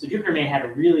 So Jupiter may have had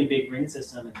a really big ring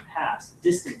system in the past,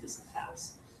 distant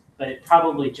past, but it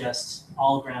probably just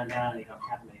all ground down and they don't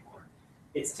have them anymore.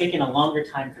 It's taken a longer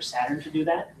time for Saturn to do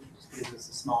that, just because it's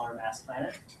a smaller mass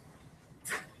planet.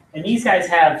 And these guys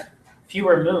have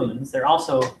fewer moons. They're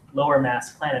also lower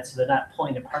mass planets, so they're not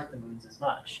pulling apart the moons as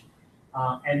much.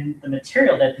 And the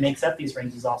material that makes up these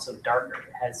rings is also darker.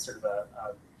 It has sort of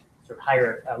a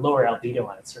higher, lower albedo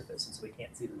on its surface, and so we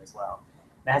can't see them as well.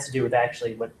 That has to do with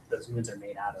actually what those moons are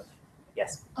made out of.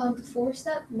 Yes? The force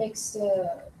that makes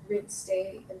the rings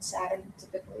stay in Saturn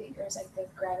typically, or is like the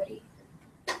gravity,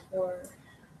 or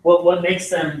what makes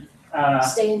them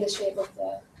stay in the shape of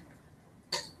the.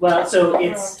 Well, so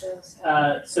it's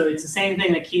the same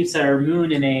thing that keeps our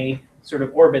moon in a sort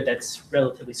of orbit that's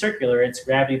relatively circular. It's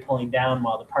gravity pulling down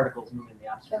while the particles move in the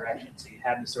opposite direction. So you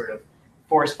have this sort of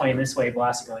force pointing this way,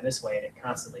 velocity going this way, and it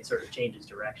constantly sort of changes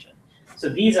direction. So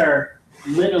these are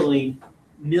literally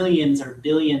millions or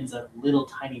billions of little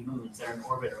tiny moons that are in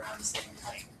orbit around the same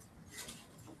time.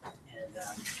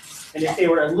 And if they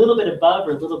were a little bit above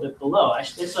or a little bit below,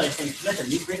 that's what I think to mention.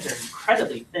 These rings are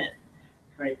incredibly thin.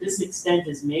 Right, this extent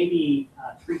is maybe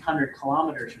 300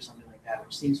 kilometers or something like that,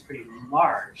 which seems pretty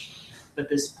large. But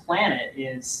this planet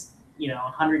is,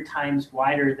 100 times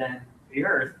wider than the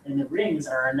Earth, and the rings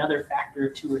are another factor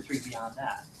of 2 or 3 beyond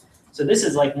that. So this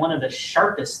is like one of the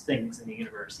sharpest things in the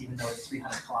universe, even though it's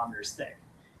 300 kilometers thick.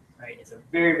 Right, it's a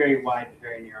very, very wide but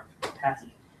very narrow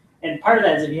capacity. And part of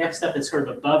that is if you have stuff that's sort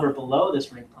of above or below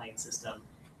this ring plane system,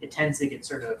 it tends to get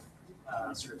sort of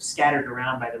scattered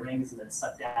around by the rings and then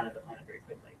sucked down at the planet very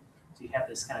quickly. So you have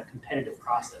this kind of competitive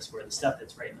process where the stuff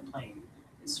that's right in the plane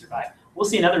is survived. We'll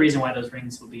see another reason why those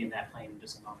rings will be in that plane in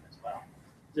just a moment as well.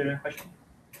 Is there another question?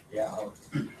 Yeah,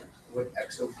 would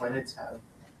exoplanets have a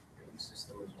ring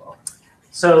system as well?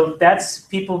 So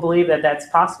people believe that that's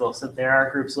possible. So there are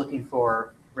groups looking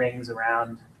for rings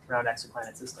around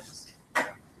exoplanet systems.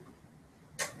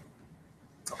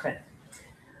 Okay.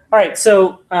 All right.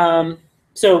 So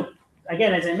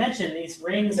again, as I mentioned, these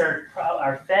rings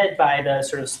are fed by the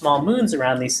sort of small moons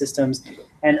around these systems.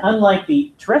 And unlike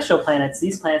the terrestrial planets,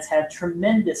 these planets have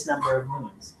tremendous number of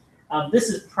moons. This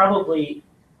is probably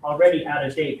already out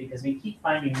of date because we keep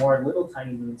finding more little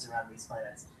tiny moons around these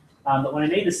planets. But when I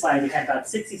made this slide, we had about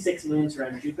 66 moons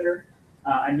around Jupiter.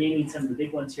 I'm naming some of the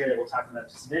big ones here that we'll talk about in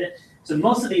just a minute. So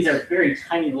most of these are very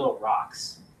tiny little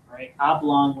rocks, right?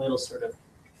 Oblong little sort of,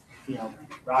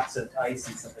 rocks of ice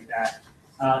and stuff like that.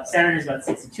 Saturn has about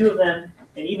 62 of them,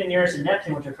 and even Uranus and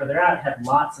Neptune, which are further out, have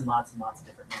lots and lots and lots of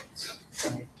different moons.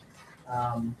 Right?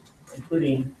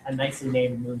 including a nicely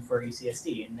named moon for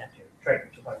UCSD in Neptune, Triton,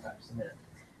 which we'll talk about in just a minute.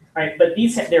 All right, but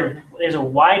there's a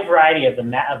wide variety of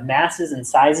of masses and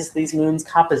sizes of these moons,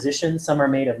 composition. Some are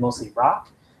made of mostly rock,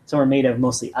 some are made of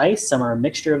mostly ice, some are a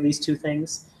mixture of these two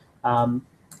things.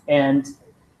 And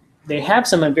they have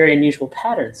some very unusual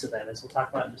patterns to them, as we'll talk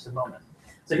about in just a moment.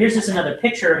 So here's just another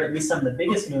picture of at least some of the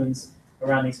biggest moons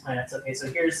around these planets. Okay, so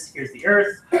here's the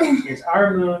Earth, here's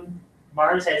our moon.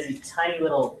 Mars has these tiny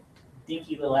little,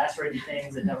 dinky little asteroidy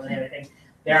things that don't really have anything.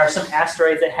 There are some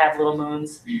asteroids that have little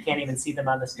moons. You can't even see them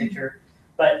on this picture.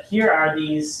 But here are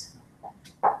these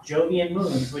Jovian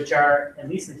moons, which are, at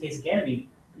least in the case of Ganymede,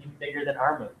 even bigger than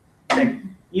our moon. In fact,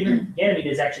 even Ganymede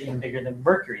is actually even bigger than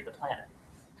Mercury, the planet.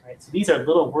 Right? So these are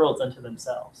little worlds unto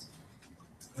themselves.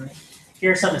 Right?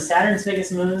 Here are some of Saturn's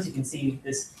biggest moons. You can see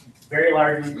this very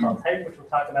large moon called Titan, which we'll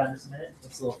talk about in just a minute.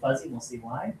 It's a little fuzzy, and we'll see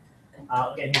why.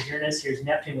 Again, here's Uranus, here's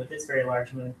Neptune with its very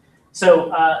large moon.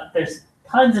 So there's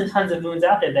tons and tons of moons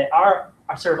out there that are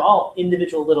sort of all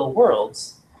individual little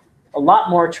worlds. A lot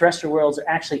more terrestrial worlds are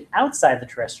actually outside the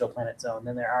terrestrial planet zone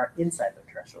than there are inside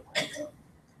the terrestrial planet zone.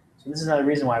 So this is another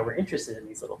reason why we're interested in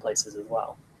these little places as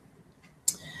well.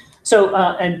 So,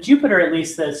 and Jupiter, at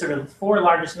least, the sort of 4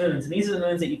 largest moons, and these are the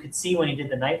moons that you could see when you did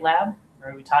the night lab,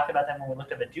 or we talked about them when we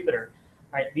looked up at Jupiter.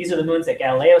 Right? These are the moons that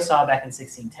Galileo saw back in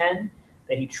 1610,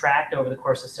 that he tracked over the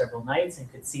course of several nights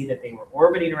and could see that they were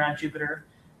orbiting around Jupiter.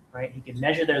 Right? He could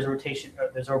measure those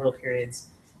orbital periods.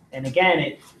 And again,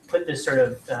 it put this sort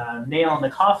of nail in the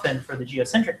coffin for the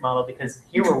geocentric model, because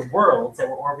here were worlds that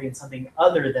were orbiting something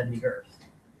other than the Earth.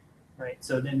 Right?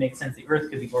 So it didn't make sense the Earth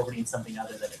could be orbiting something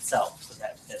other than itself. So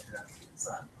that turned out to be the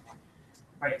sun.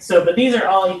 Right? So, but these are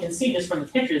all, you can see just from the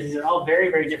pictures, these are all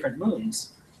very, very different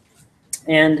moons.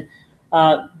 And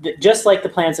just like the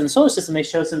planets in the solar system, they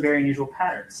show some very unusual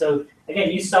patterns. So again,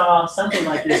 you saw something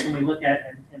like this when we look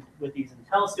at and with these in the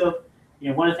telescope. You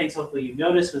know, one of the things hopefully you've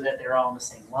noticed was that they're all in the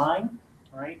same line,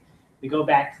 right? We go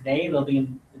back today, they'll be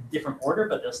in a different order,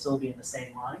 but they'll still be in the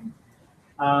same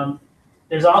line.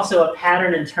 There's also a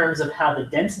pattern in terms of how the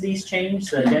densities change.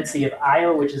 So the density of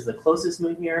Io, which is the closest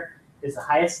moon here, is the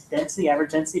highest density,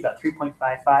 average density, about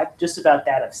 3.55, just about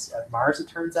that of Mars, it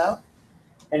turns out.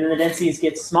 And then the densities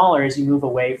get smaller as you move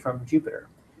away from Jupiter.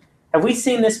 Have we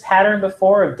seen this pattern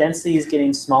before of densities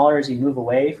getting smaller as you move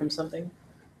away from something?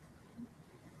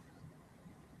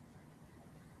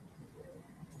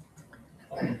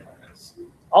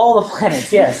 All the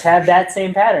planets, yes, have that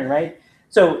same pattern, right?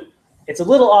 So it's a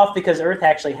little off because Earth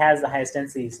actually has the highest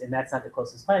densities, and that's not the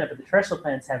closest planet, but the terrestrial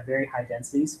planets have very high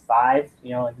densities, 5,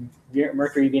 you know, like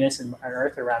Mercury, Venus, and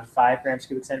Earth are around 5 grams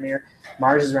cubic centimeter.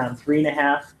 Mars is around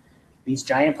 3.5. These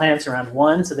giant planets are around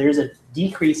 1, so there's a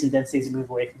decrease in density as we move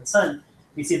away from the sun.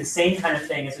 We see the same kind of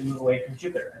thing as we move away from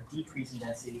Jupiter, a decrease in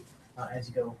density as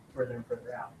you go further and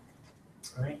further out,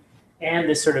 right? And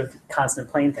this sort of constant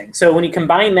plane thing. So when you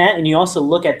combine that, and you also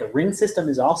look at the ring system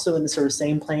is also in the sort of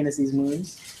same plane as these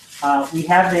moons, we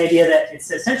have the idea that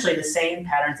it's essentially the same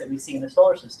patterns that we see in the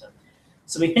solar system.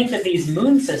 So we think that these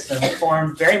moon systems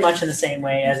formed very much in the same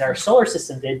way as our solar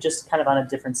system did, just kind of on a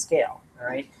different scale, all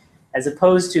right? As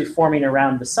opposed to forming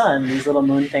around the sun, these little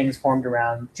moon things formed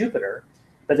around Jupiter,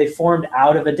 but they formed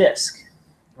out of a disk,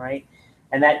 right?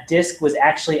 And that disk was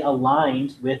actually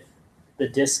aligned with the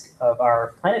disk of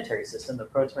our planetary system, the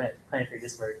protoplanetary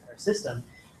disk of our system,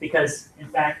 because in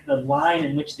fact the line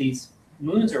in which these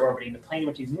moons are orbiting, the plane in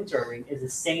which these moons are orbiting, is the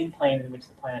same plane in which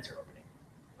the planets are orbiting,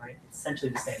 right? It's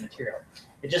essentially the same material.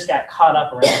 It just got caught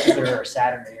up around Jupiter or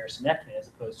Saturn or Uranus and Neptune as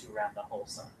opposed to around the whole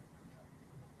sun.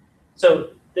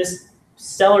 So this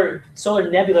solar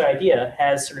nebular idea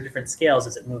has sort of different scales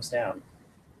as it moves down.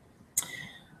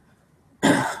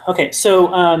 Okay,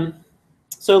 so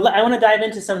I want to dive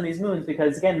into some of these moons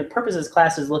because, again, the purpose of this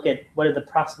class is look at what are the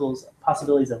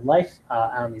possibilities of life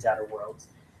on these outer worlds.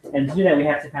 And to do that, we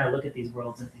have to kind of look at these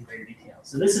worlds in greater detail.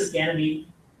 So this is Ganymede.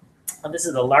 This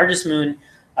is the largest moon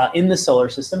in the solar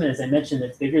system. And as I mentioned,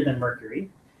 it's bigger than Mercury.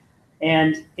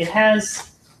 And it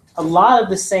has a lot of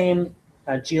the same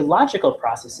geological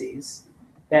processes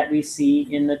that we see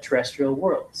in the terrestrial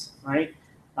worlds, right?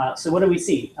 So what do we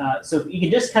see? So you can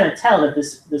just kind of tell that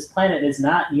this planet is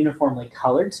not uniformly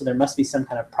colored, so there must be some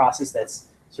kind of process that's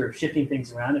sort of shifting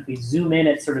things around. If we zoom in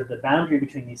at sort of the boundary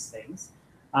between these things,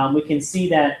 we can see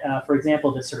that, for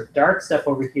example, this sort of dark stuff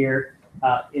over here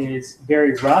is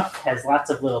very rough, has lots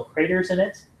of little craters in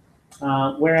it,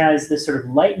 whereas this sort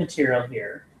of light material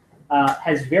here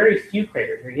has very few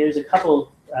craters. There's a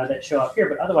couple that show up here,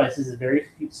 but otherwise this is a very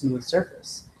smooth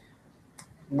surface.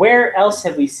 Where else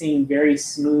have we seen very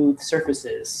smooth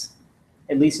surfaces,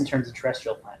 at least in terms of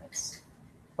terrestrial planets?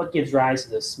 What gives rise to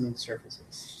those smooth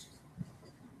surfaces?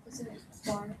 Is it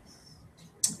Mars.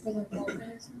 For the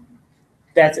volcanism.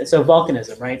 That's it. So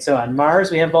volcanism, right? So on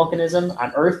Mars we have volcanism.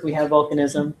 On Earth we have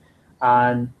volcanism.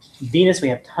 On Venus we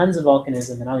have tons of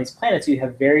volcanism, and on these planets you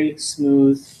have very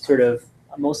smooth, sort of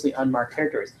mostly unmarked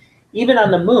territories. Even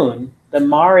on the moon, the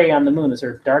mare on the moon, the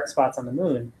sort of dark spots on the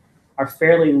moon, are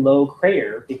fairly low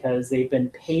crater because they've been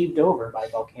paved over by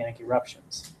volcanic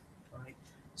eruptions. Right?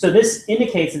 So this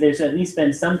indicates that there's at least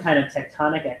been some kind of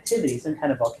tectonic activity, some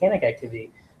kind of volcanic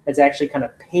activity that's actually kind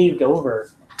of paved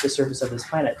over the surface of this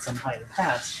planet sometime in the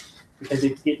past, because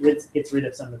it gets rid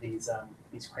of some of these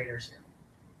craters here.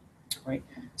 Right?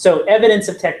 So evidence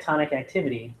of tectonic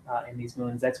activity in these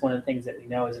moons, that's one of the things that we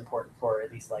know is important for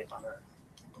at least life on Earth.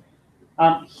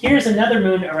 Here's another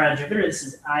moon around Jupiter. This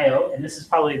is Io, and this is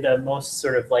probably the most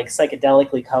sort of like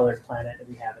psychedelically colored planet that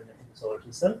we have in the solar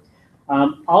system.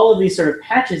 All of these sort of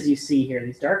patches you see here,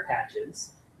 these dark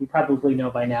patches, you probably know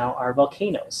by now, are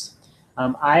volcanoes.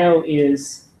 Io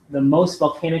is the most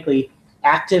volcanically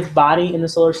active body in the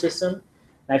solar system.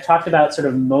 And I've talked about sort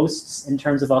of most in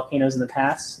terms of volcanoes in the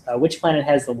past. Which planet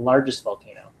has the largest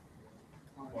volcano?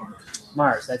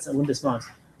 Mars. That's Olympus Mons.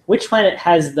 Which planet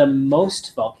has the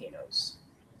most volcanoes?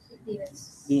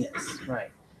 Venus. Venus,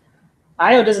 right.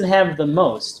 Io doesn't have the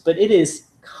most, but it is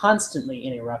constantly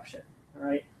in eruption. All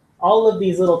right. All of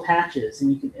these little patches,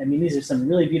 and you can, I mean, these are some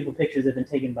really beautiful pictures that have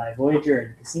been taken by Voyager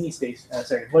and Cassini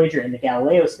Voyager and the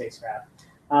Galileo spacecraft.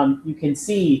 You can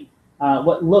see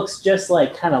what looks just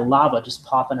like kind of lava just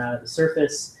popping out of the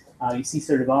surface. You see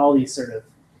sort of all these sort of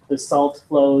basalt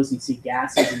flows. You see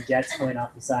gases and jets going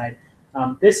off the side.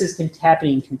 This is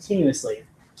happening continuously.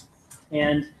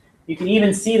 And you can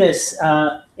even see this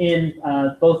in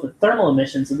both the thermal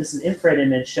emissions. So this is infrared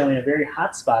image showing a very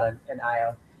hot spot in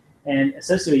Io. And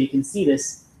associated, you can see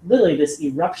this, literally this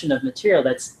eruption of material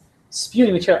that's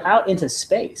spewing material out into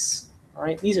space. All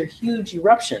right, these are huge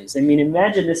eruptions. I mean,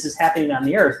 imagine this is happening on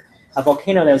the Earth, a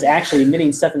volcano that was actually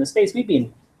emitting stuff into space. We'd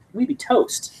be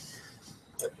toast.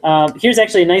 Here's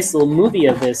actually a nice little movie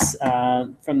of this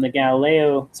from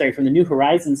the New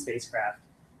Horizons spacecraft.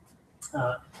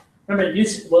 Remember,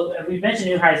 we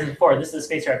mentioned New Horizons before. This is a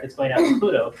spacecraft that's going out to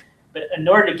Pluto. But in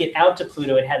order to get out to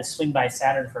Pluto, it had to swing by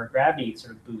Saturn for a gravity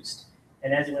sort of boost.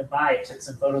 And as it went by, it took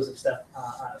some photos of stuff,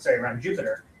 around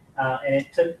Jupiter. And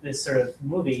it took this sort of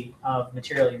movie of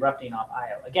material erupting off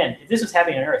Io. Again, if this was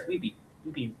happening on Earth, we'd be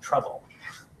in trouble,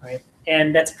 right?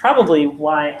 And that's probably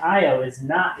why Io is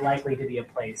not likely to be a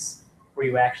place where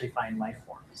you actually find life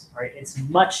forms, right? It's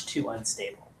much too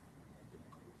unstable,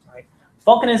 right?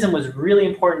 Volcanism was really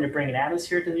important to bring an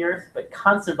atmosphere to the Earth, but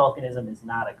constant volcanism is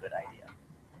not a good idea.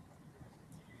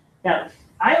 Now,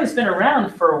 Io's been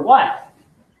around for a while,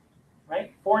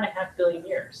 right? 4.5 billion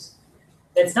years.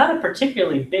 It's not a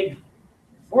particularly big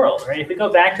world, right? If we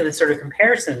go back to the sort of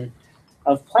comparison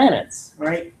of planets,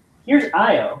 right? Here's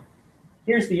Io,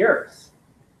 here's the Earth.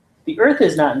 The Earth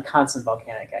is not in constant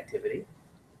volcanic activity,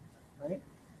 right?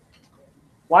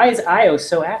 Why is Io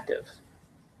so active?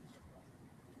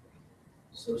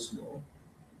 So small.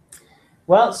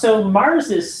 Well, so Mars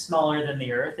is smaller than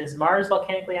the Earth. Is Mars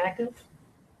volcanically active?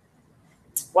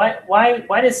 Why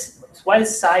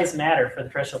does size matter for the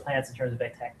terrestrial planets in terms of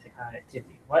tectonic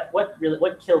activity?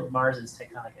 What killed Mars's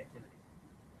tectonic activity?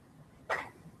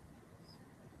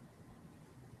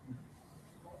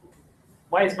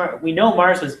 Why is Mars? We know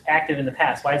Mars was active in the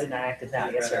past. Why is it not active now?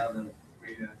 Yes, sir.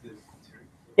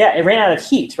 Yeah, it ran out of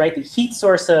heat, right? The heat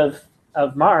source of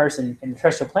Mars and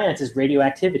terrestrial planets is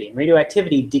radioactivity, and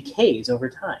radioactivity decays over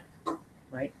time,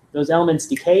 right? Those elements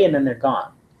decay and then they're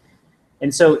gone.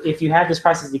 And so if you have this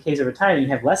process that decays over time and you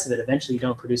have less of it, eventually you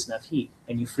don't produce enough heat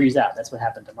and you freeze out. That's what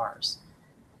happened to Mars.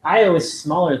 Io is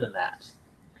smaller than that.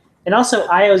 And also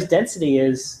Io's density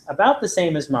is about the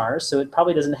same as Mars, so it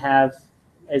probably doesn't have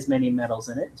as many metals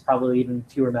in it. It's probably even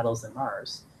fewer metals than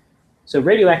Mars. So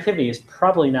radioactivity is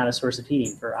probably not a source of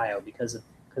heating for Io because of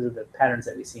the patterns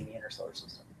that we see in the inner solar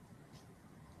system.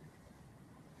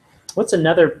 What's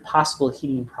another possible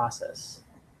heating process?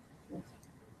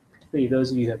 Particularly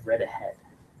those of you who have read ahead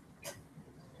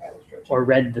or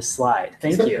read the slide.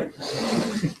 Thank you.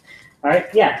 All right,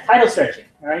 yeah, tidal stretching.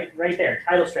 All right, right there,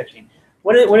 tidal stretching.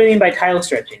 What do I mean by tidal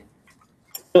stretching?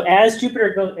 So as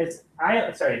Jupiter goes,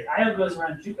 Io goes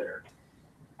around Jupiter.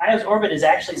 Io's orbit is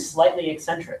actually slightly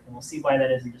eccentric, and we'll see why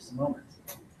that is in just a moment.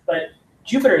 But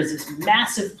Jupiter is this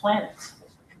massive planet,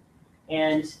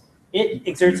 and it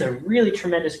exerts a really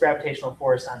tremendous gravitational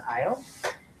force on Io.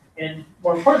 And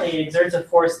more importantly, it exerts a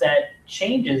force that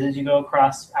changes as you go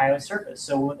across Io's surface.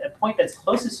 So a point that's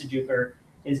closest to Jupiter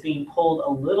is being pulled a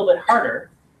little bit harder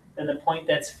than the point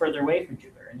that's further away from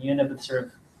Jupiter. And you end up with sort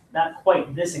of not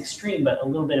quite this extreme, but a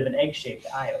little bit of an egg-shaped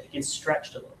Io. It gets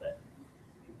stretched a little bit.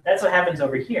 That's what happens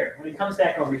over here. When it comes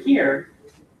back over here,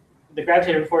 the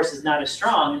gravitational force is not as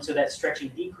strong, and so that stretching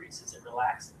decreases, it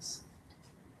relaxes.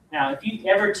 Now, if you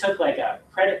ever took like a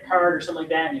credit card or something like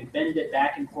that and you bend it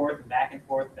back and forth and back and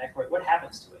forth and back and forth, what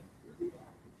happens to it?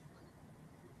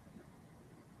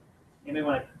 Anybody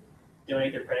want to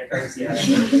donate their credit cards? Yeah.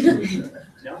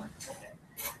 No?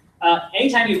 Okay.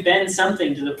 Anytime you bend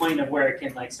something to the point of where it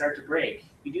can like start to break,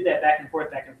 you do that back and forth,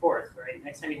 right?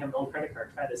 Next time you have an old credit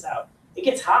card, try this out. It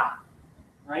gets hot,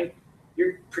 right?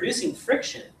 You're producing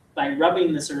friction by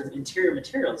rubbing the sort of interior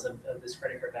materials of this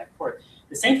credit card back and forth.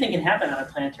 The same thing can happen on a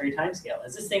planetary timescale.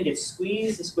 As this thing gets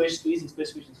squeezed and squished, squeezed and squished,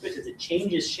 squeezed and squished, as it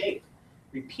changes shape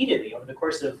repeatedly over the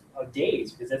course of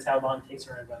days, because that's how long it takes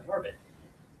around the orbit,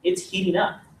 it's heating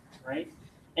up, right?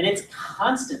 And it's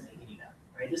constantly heating up,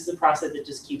 right? This is a process that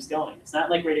just keeps going. It's not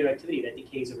like radioactivity that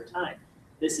decays over time.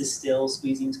 This is still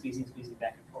squeezing, squeezing, squeezing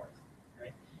back and forth,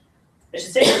 right? I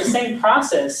should say that the same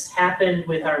process happened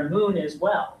with our moon as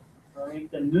well,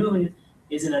 right? The moon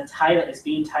is in a tidal, it's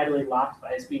being tidally locked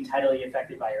by, it's being tidally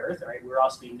affected by Earth, right? We're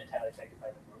also being tidally affected by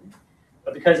the moon.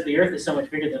 But because the Earth is so much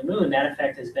bigger than the moon, that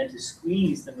effect has been to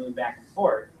squeeze the moon back and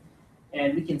forth.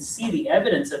 And we can see the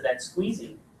evidence of that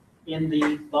squeezing in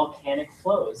the volcanic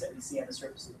flows that we see on the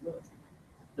surface of the moon.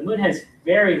 The moon has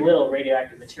very little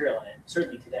radioactive material in it,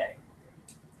 certainly today.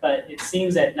 But it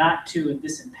seems that not too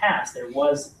distant past, there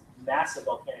was massive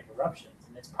volcanic eruptions,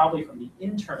 and it's probably from the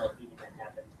internal heating that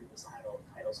happened through this tidal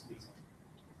squeezing.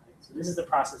 Right? So this is a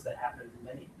process that happens in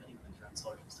many moons around the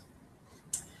solar system.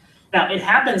 Now, it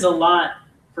happens a lot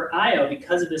for Io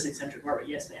because of this eccentric orbit.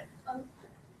 Yes, ma'am?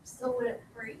 So would it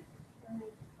break when they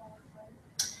fall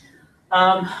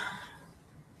apart?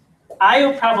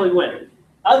 Io probably wouldn't.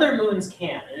 Other moons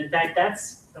can. And in fact,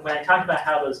 that's when I talked about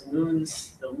how those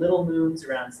moons, the little moons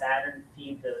around Saturn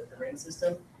feed the ring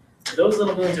system. Those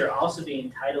little moons are also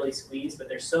being tidally squeezed, but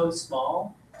they're so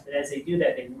small that as they do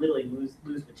that, they literally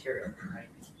lose material, right?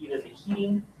 Either the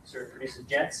heating sort of produces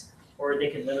jets, or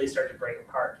they can literally start to break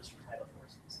apart just from tidal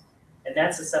forces. And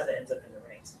that's the stuff that ends up in the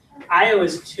rings. Io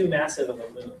is too massive of a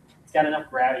moon. It's got enough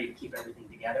gravity to keep everything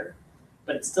together,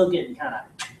 but it's still getting kind of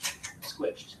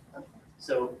squished.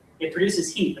 So it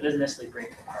produces heat, but doesn't necessarily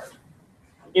break apart.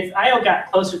 If Io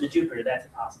got closer to Jupiter, that's a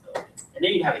possibility. And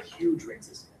then you'd have a huge ring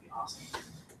system. That'd be awesome.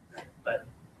 But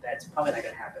that's probably not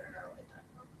going to happen in our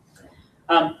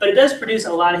lifetime. But it does produce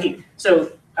a lot of heat.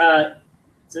 So,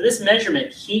 so this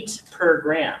measurement, heat per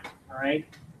gram, all right,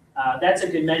 that's a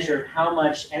good measure of how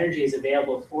much energy is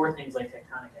available for things like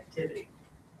tectonic activity.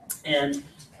 And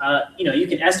you know, you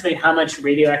can estimate how much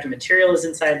radioactive material is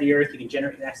inside the Earth. You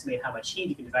can estimate how much heat.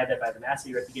 You can divide that by the mass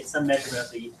of the Earth to get some measurement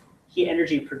of the heat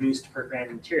energy produced per gram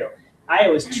of material.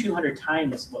 Io is 200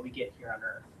 times what we get here on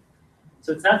Earth.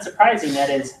 So it's not surprising that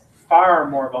is far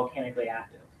more volcanically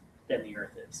active than the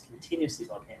Earth is, continuously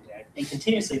volcanically active, and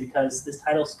continuously because this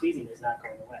tidal squeezing is not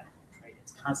going away, right?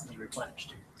 It's constantly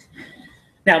replenished.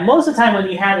 Now, most of the time when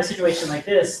you have a situation like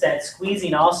this, that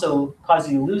squeezing also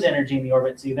causes you to lose energy in the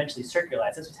orbit, so you eventually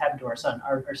circularize. That's what's happened to our sun,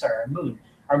 our moon.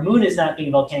 Our moon is not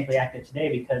being volcanically active today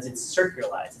because it's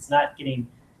circularized. It's not getting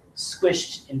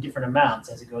squished in different amounts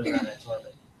as it goes around its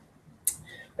orbit.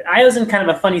 But Io's in kind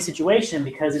of a funny situation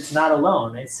because it's not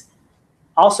alone. It's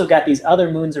also got these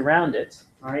other moons around it.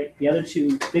 All right, the other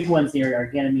two big ones near are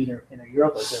Ganymede and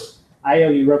Europa. So Io,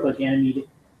 Europa, Ganymede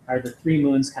are the three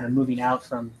moons kind of moving out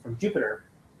from Jupiter.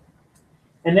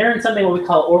 And they're in something what we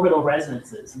call orbital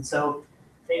resonances. And so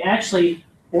they actually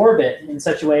orbit in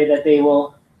such a way that they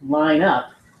will line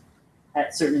up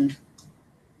at certain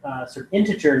sort of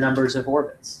integer numbers of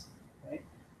orbits. Right?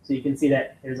 So you can see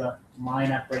that there's a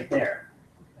line up right there.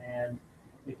 And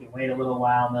we can wait a little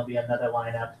while and there'll be another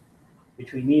line up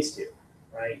between these two,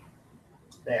 right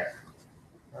there.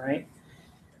 All right.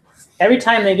 Every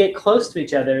time they get close to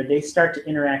each other, they start to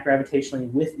interact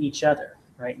gravitationally with each other,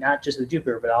 right? Not just with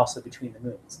Jupiter, but also between the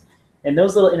moons. And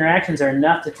those little interactions are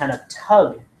enough to kind of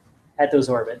tug at those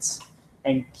orbits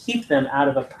and keep them out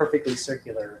of a perfectly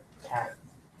circular pattern,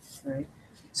 right?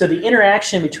 So the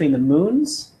interaction between the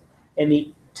moons and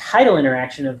the tidal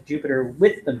interaction of Jupiter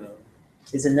with the moon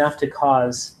is enough to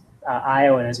cause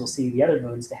Io, and as we'll see the other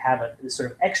moons, to have this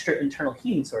sort of extra internal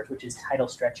heating source, which is tidal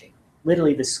stretching.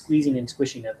 Literally the squeezing and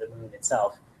squishing of the moon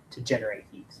itself to generate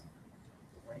heat.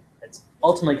 Right? It's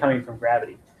ultimately coming from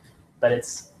gravity, but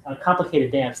it's a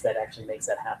complicated dance that actually makes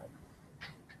that happen.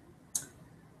 Is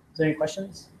there any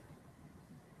questions?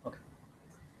 Okay.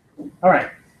 All right.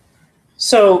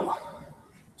 So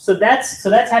that's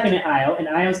happening at Io, and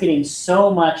Io's getting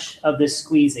so much of this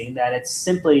squeezing that it's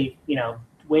simply, you know,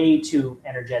 way too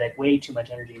energetic, way too much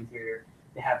energy interior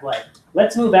to have life.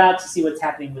 Let's move out to see what's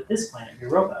happening with this planet,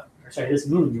 Europa. Or sorry, this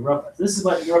moon, Europa. So this is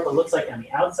what Europa looks like on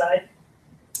the outside.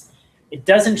 It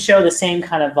doesn't show the same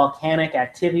kind of volcanic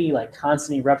activity like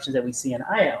constant eruptions that we see on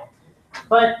Io,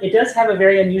 but it does have a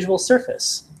very unusual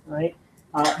surface, right?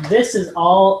 This is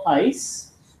all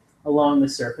ice along the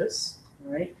surface,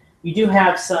 right? We do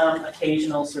have some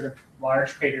occasional sort of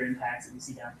large crater impacts that we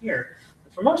see down here.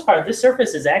 But for the most part, this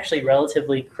surface is actually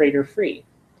relatively crater-free.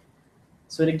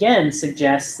 So it again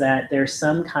suggests that there's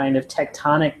some kind of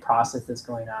tectonic process that's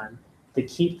going on to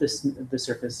keep the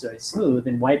surface very smooth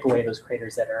and wipe away those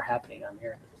craters that are happening on the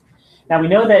Earth. Now we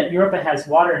know that Europa has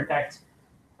water. In fact,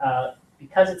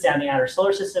 because it's down the outer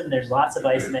solar system, there's lots of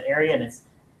ice in that area, and it's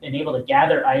been able to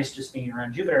gather ice just being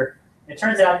around Jupiter. It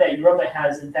turns out that Europa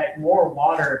has, in fact, more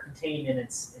water contained in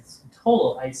its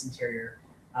total ice interior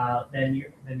than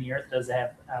the Earth does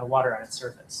have water on its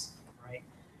surface. Right?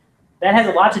 That has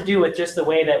a lot to do with just the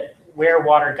way that where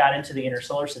water got into the inner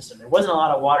solar system. There wasn't a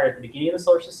lot of water at the beginning of the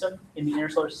solar system, in the inner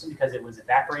solar system, because it was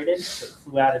evaporated, so it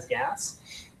flew out as gas.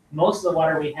 Most of the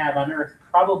water we have on Earth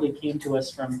probably came to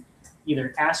us from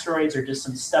either asteroids or just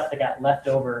some stuff that got left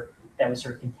over that was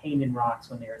sort of contained in rocks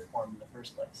when the Earth formed in the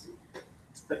first place.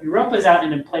 But Europa is out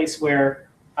in a place where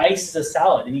ice is a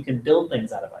solid, and you can build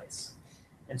things out of ice.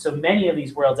 And so many of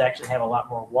these worlds actually have a lot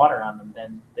more water on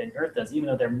them than Earth does, even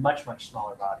though they're much, much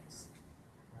smaller bodies.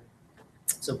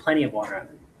 So plenty of water on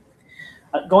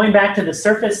them. Going back to the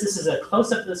surface, this is a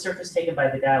close-up of the surface taken by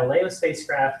the Galileo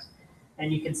spacecraft.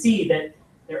 And you can see that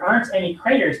there aren't any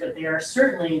craters, but there are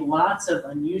certainly lots of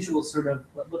unusual sort of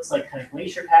what looks like kind of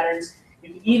glacier patterns. You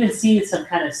can even see some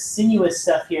kind of sinuous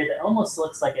stuff here that almost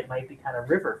looks like it might be kind of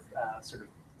river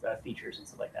features and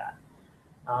stuff like that.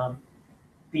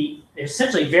 There's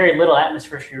essentially very little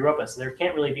atmosphere for Europa, so there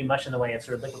can't really be much in the way of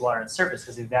sort of liquid water on the surface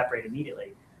because it evaporates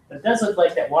immediately. But it does look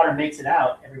like that water makes it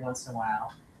out every once in a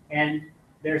while. And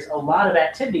there's a lot of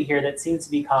activity here that seems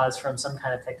to be caused from some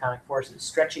kind of tectonic forces,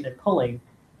 stretching and pulling,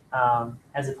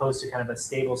 as opposed to kind of a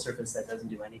stable surface that doesn't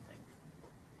do anything.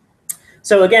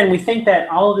 So again, we think that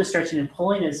all of this stretching and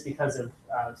pulling is because of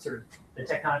sort of the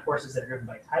tectonic forces that are driven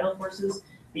by tidal forces.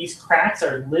 These cracks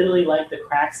are literally like the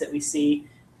cracks that we see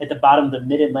at the bottom of the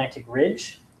mid-Atlantic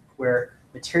ridge, where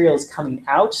material is coming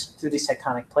out through these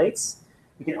tectonic plates.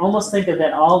 You can almost think of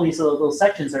that all these little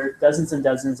sections are dozens and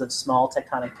dozens of small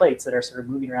tectonic plates that are sort of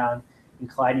moving around and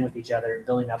colliding with each other and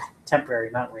building up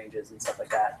temporary mountain ranges and stuff like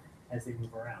that as they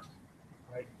move around.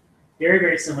 Right? Very,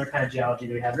 very similar kind of geology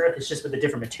that we have on Earth. It's just with a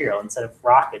different material. Instead of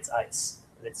rock, it's ice.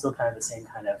 But it's still kind of the same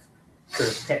kind of sort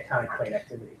of tectonic plate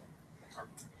activity.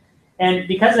 And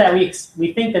because of that,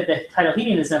 we think that the tidal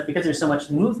heating is enough because there's so much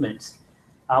movement.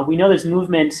 We know there's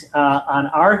movement on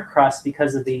our crust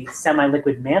because of the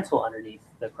semi-liquid mantle underneath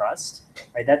the crust.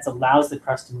 Right? That allows the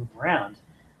crust to move around.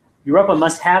 Europa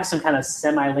must have some kind of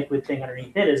semi-liquid thing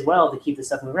underneath it as well to keep the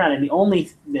stuff moving around. And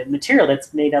the material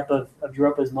that's made up of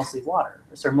Europa is mostly water,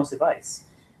 or mostly of ice.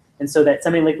 And so that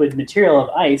semi-liquid material of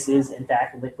ice is, in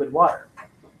fact, liquid water.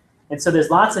 And so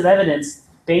there's lots of evidence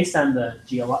based on the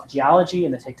geology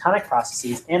and the tectonic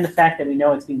processes and the fact that we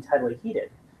know it's being tidally heated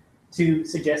to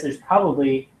suggest there's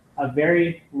probably a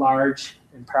very large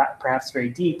and perhaps very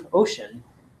deep ocean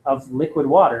of liquid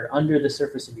water under the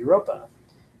surface of Europa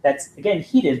that's, again,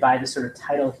 heated by this sort of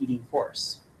tidal heating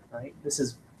force. Right? This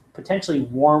is potentially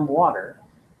warm water,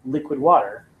 liquid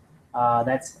water,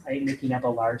 that's making up a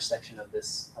large section of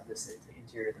this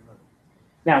interior of the moon.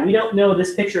 Now, we don't know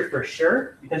this picture for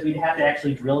sure because we'd have to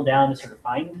actually drill down to sort of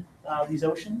find these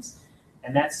oceans.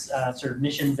 And that's sort of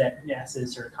missions that NASA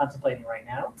is sort of contemplating right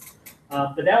now.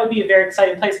 But that would be a very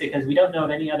exciting place because we don't know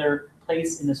of any other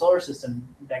place in the solar system,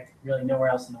 in fact, really nowhere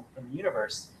else in the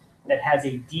universe, that has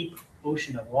a deep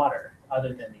ocean of water other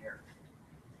than the Earth.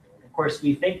 Of course,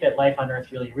 we think that life on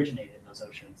Earth really originated in those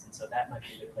oceans, and so that might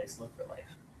be a good place to look for life.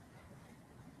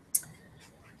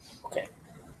 Okay.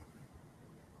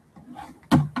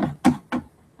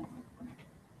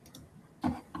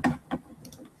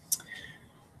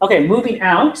 Okay, moving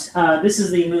out, this is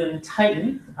the moon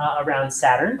Titan around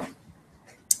Saturn.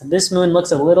 And this moon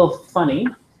looks a little funny.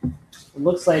 It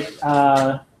looks like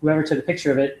whoever took a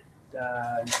picture of it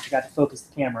forgot to focus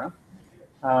the camera.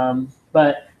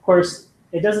 But of course,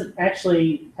 it doesn't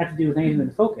actually have to do with anything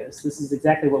in focus. This is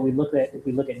exactly what we look at if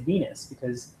we look at Venus,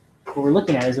 because what we're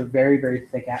looking at is a very, very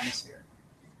thick atmosphere.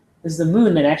 This is a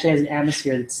moon that actually has an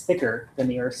atmosphere that's thicker than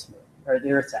the Earth's moon, or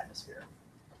the Earth's atmosphere.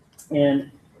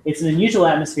 And it's an unusual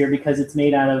atmosphere because it's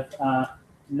made out of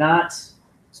not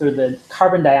sort of the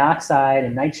carbon dioxide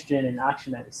and nitrogen and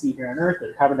oxygen that we see here on Earth, or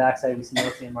the carbon dioxide we see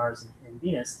mostly on Mars and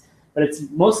Venus, but it's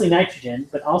mostly nitrogen,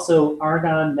 but also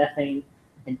argon, methane,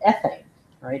 and ethane,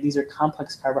 right? These are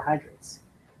complex carbohydrates.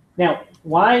 Now,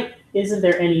 why isn't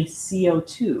there any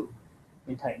CO2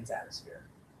 in Titan's atmosphere?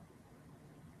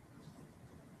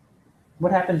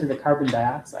 What happened to the carbon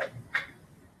dioxide?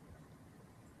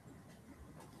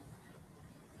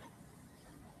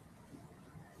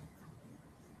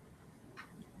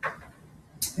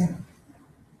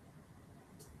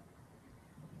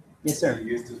 Yes, sir.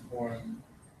 Used to form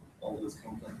all this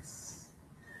complex.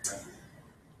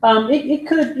 It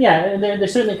could, yeah.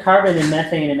 There's certainly carbon and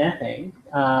methane and ethane,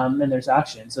 and there's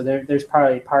oxygen. So there's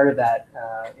probably part of that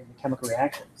in the chemical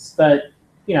reactions. But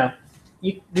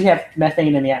we have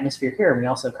methane in the atmosphere here, and we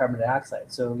also have carbon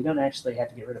dioxide. So we don't actually have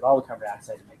to get rid of all the carbon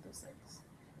dioxide to make those things.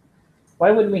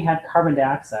 Why wouldn't we have carbon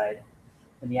dioxide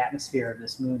in the atmosphere of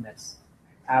this moon that's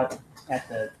out at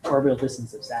the orbital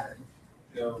distance of Saturn?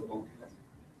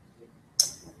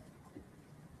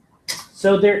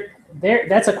 So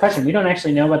that's a question. We don't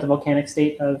actually know about the volcanic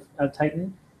state of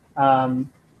Titan.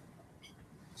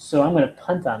 So I'm going to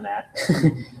punt on that.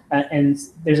 And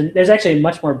there's actually a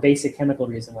much more basic chemical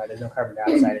reason why there's no carbon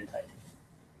dioxide in Titan,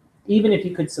 even if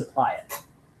you could supply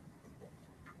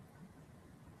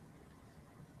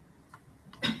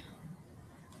it.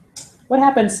 What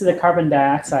happens to the carbon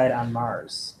dioxide on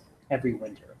Mars every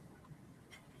winter?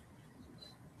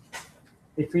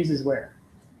 It freezes where?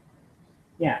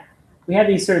 Yeah. We have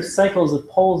these sort of cycles of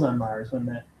poles on Mars when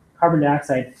the carbon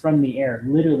dioxide from the air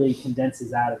literally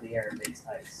condenses out of the air and makes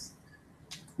ice.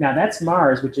 Now that's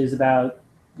Mars, which is about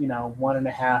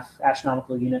 1.5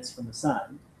 astronomical units from the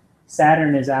sun.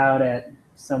 Saturn is out at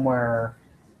somewhere,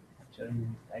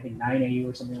 I think 9 AU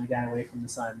or something like that, away from the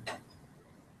sun.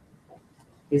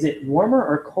 Is it warmer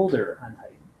or colder on Titan?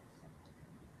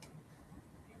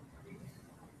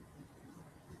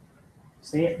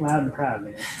 Say it loud and proud,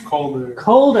 man. Colder.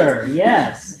 Colder,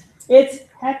 yes. It's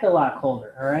heck a lot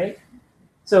colder, all right?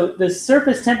 So the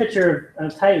surface temperature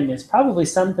of Titan is probably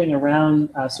something around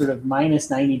sort of minus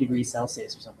 90 degrees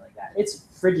Celsius or something like that. It's a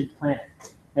frigid planet.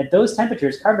 At those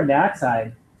temperatures, carbon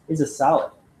dioxide is a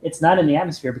solid. It's not in the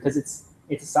atmosphere because it's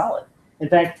a solid. In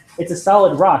fact, it's a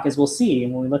solid rock, as we'll see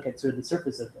when we look at sort of the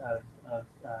surface of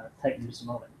Titan in just a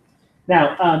moment.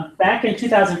 Now, back in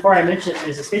 2004, I mentioned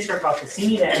there's a spacecraft called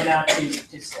Cassini that went out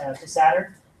to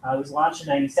Saturn. It was launched in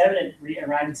 '97 and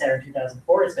arrived in Saturn in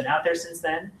 2004. It's been out there since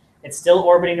then. It's still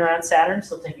orbiting around Saturn,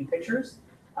 still taking pictures.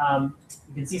 You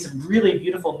can see some really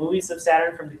beautiful movies of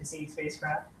Saturn from the Cassini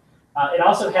spacecraft. It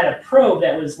also had a probe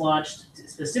that was launched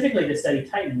specifically to study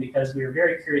Titan because we were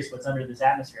very curious what's under this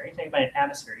atmosphere. Anything about an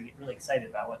atmosphere, you get really excited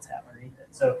about what's happening underneath it.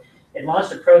 So it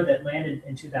launched a probe that landed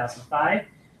in 2005.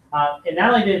 And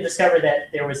not only did it discover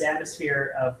that there was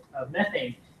atmosphere of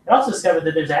methane, it also discovered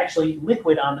that there's actually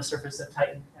liquid on the surface of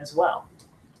Titan as well.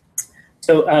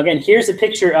 So again, here's a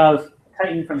picture of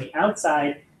Titan from the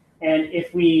outside. And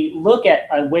if we look at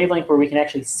a wavelength where we can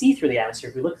actually see through the atmosphere,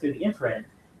 if we look through the infrared,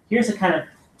 here's a kind of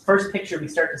first picture we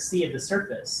start to see of the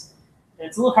surface. And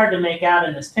it's a little hard to make out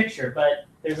in this picture, but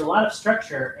there's a lot of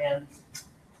structure. And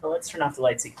well, let's turn off the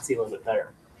light so you can see a little bit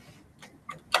better.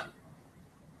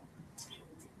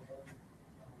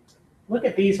 Look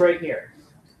at these right here.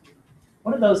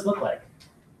 What do those look like?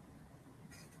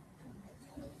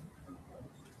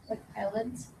 Like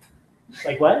islands?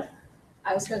 Like what?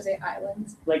 I was gonna say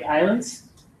islands. Like islands?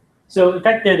 So in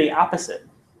fact, they're the opposite.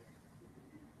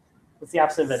 What's the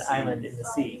opposite of an island in the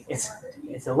sea?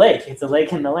 It's a lake. It's a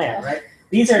lake in the land, right?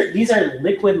 These are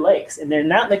liquid lakes, and they're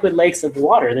not liquid lakes of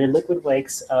water. They're liquid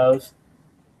lakes of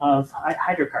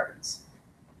hydrocarbons.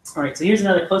 All right. So here's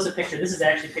another close-up picture. This is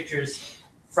actually pictures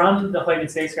from the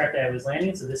Huygens spacecraft that I was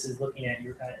landing. So this is looking at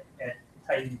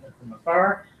Titan from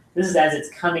afar. This is as it's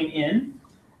coming in.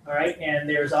 All right, and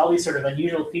there's all these sort of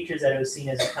unusual features that it was seen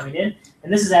as it's coming in.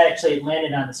 And this is actually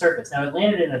landed on the surface. Now, it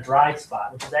landed in a dry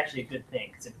spot, which is actually a good thing,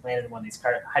 because if it landed in one of these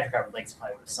hydrocarbon lakes, it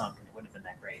probably would have sunk, and it wouldn't have been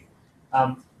that great.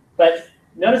 But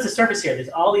notice the surface here. There's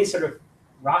all these sort of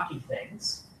rocky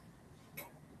things.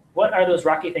 What are those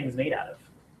rocky things made out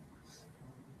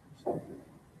of?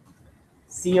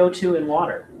 CO2 and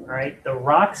water, all right? The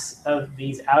rocks of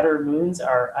these outer moons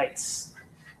are ice.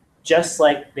 Just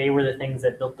like they were the things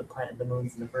that built the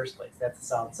moons in the first place. That's the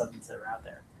solid substance that are out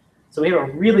there. So we have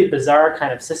a really bizarre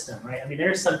kind of system, right? I mean,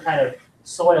 there's some kind of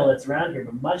soil that's around here,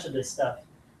 but much of this stuff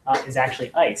is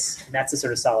actually ice. And that's the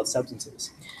sort of solid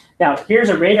substances. Now, here's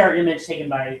a radar image taken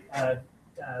by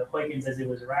Huygens as it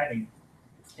was arriving.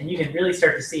 And you can really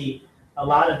start to see a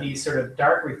lot of these sort of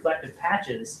dark reflective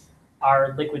patches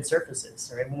are liquid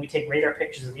surfaces, right? When we take radar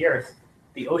pictures of the Earth,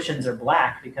 the oceans are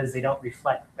black because they don't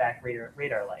reflect back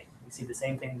radar light. We see the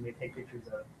same thing when we take pictures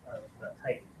of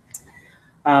Titan.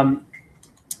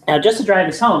 Now, just to drive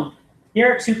this home,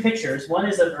 here are two pictures. One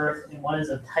is of Earth and one is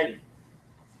of Titan.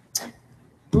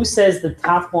 Who says the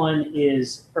top one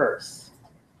is Earth?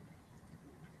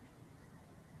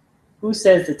 Who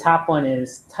says the top one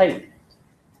is Titan?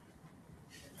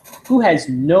 Who has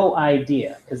no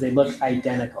idea because they look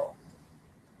identical?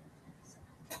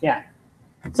 Yeah.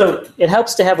 So it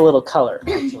helps to have a little color,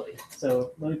 actually.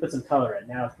 So let me put some color in.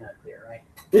 Now it's not clear, right?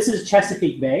 This is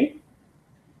Chesapeake Bay,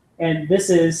 and this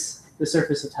is the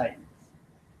surface of Titan.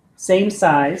 Same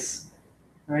size,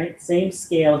 right? Same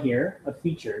scale here of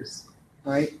features,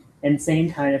 right? And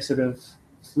same kind of sort of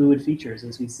fluid features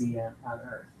as we see on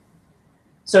Earth.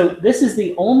 So this is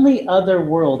the only other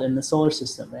world in the solar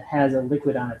system that has a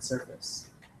liquid on its surface.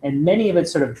 And many of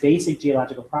its sort of basic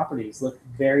geological properties look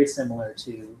very similar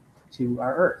to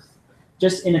our Earth,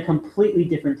 just in a completely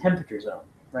different temperature zone,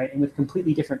 right? And with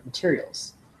completely different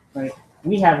materials, right?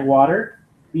 We have water.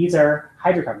 These are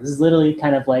hydrocarbons. This is literally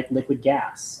kind of like liquid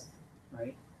gas,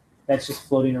 right? That's just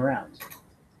floating around.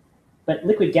 But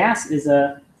liquid gas is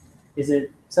a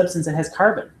substance that has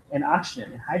carbon and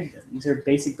oxygen and hydrogen. These are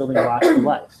basic building blocks for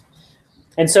life.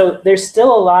 And so there's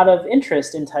still a lot of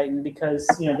interest in Titan because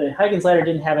the Huygens ladder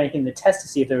didn't have anything to test to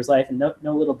see if there was life, and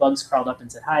no little bugs crawled up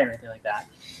and said hi or anything like that.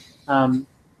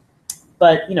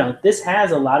 But this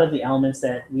has a lot of the elements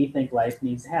that we think life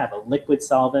needs to have: a liquid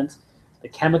solvent, the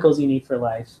chemicals you need for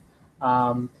life.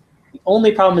 The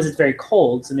only problem is it's very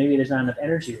cold, so maybe there's not enough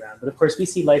energy around. But of course, we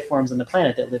see life forms on the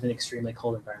planet that live in extremely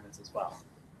cold environments as well.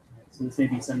 So this may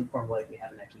be some form of life we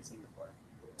haven't actually seen before.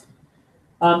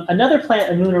 Another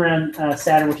planet, a moon around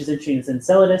Saturn, which is interesting, is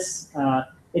Enceladus.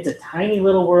 It's a tiny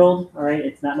little world, all right?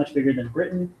 It's not much bigger than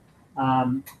Britain.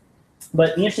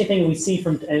 But the interesting thing we see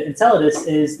from Enceladus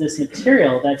is this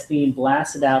material that's being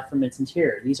blasted out from its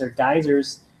interior. These are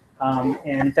geysers, and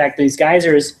in fact, these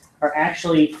geysers are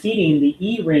actually feeding the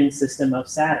E-ring system of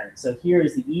Saturn. So here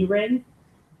is the E-ring,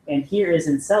 and here is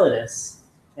Enceladus,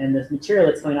 and the material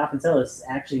that's going off Enceladus is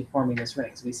actually forming this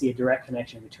ring. So we see a direct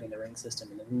connection between the ring system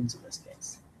and the moons in this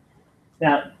case.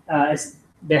 Now,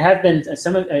 there have been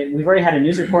we've already had a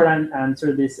news report on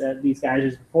sort of these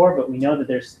geysers before, but we know that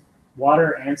there's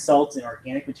water and salts and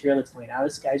organic material that's coming out of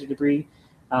this geyser debris.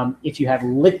 If you have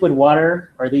liquid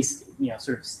water, or at least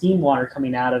sort of steam water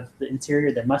coming out of the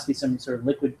interior, there must be some sort of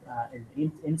liquid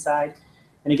inside.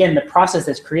 And again, the process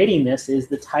that's creating this is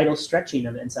the tidal stretching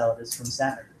of Enceladus from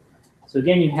Saturn. So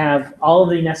again, you have all of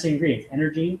the necessary ingredients: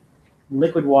 energy,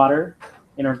 liquid water,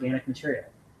 and organic material.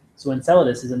 So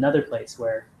Enceladus is another place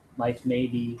where life may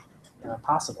be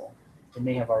possible. It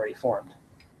may have already formed.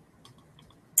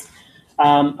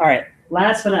 All right,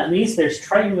 last but not least, there's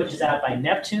Triton, which is out by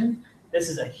Neptune. This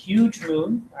is a huge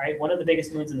moon, all right, one of the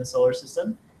biggest moons in the solar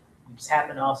system. We just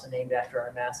happen to also named after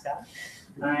our mascot.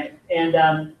 All right,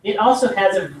 and it also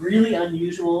has a really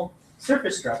unusual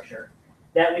surface structure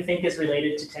that we think is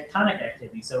related to tectonic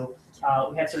activity. So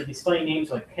we have sort of these funny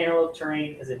names like Penelope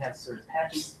terrain because it has sort of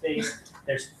patchy space.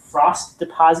 There's frost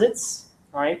deposits,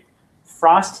 all right?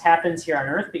 Frost happens here on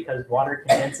Earth because water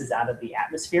condenses out of the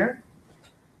atmosphere.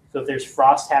 So if there's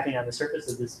frost happening on the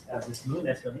surface of this moon,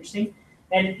 that's really interesting.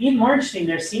 And even more interesting,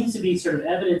 there seems to be sort of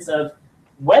evidence of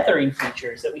weathering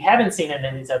features that we haven't seen on any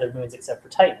of these other moons except for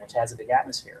Titan, which has a big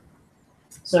atmosphere.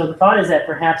 So the thought is that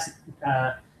perhaps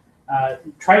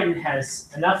Triton has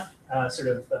enough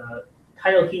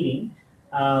tidal heating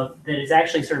that has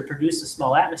actually sort of produced a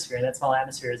small atmosphere, and that small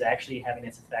atmosphere is actually having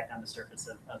its effect on the surface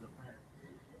of the planet.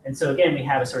 And so again, we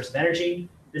have a source of energy.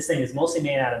 This thing is mostly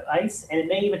made out of ice, and it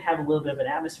may even have a little bit of an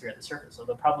atmosphere at the surface,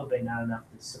 although probably not enough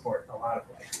to support a lot of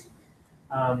life.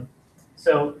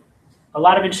 So a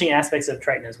lot of interesting aspects of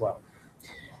Triton as well.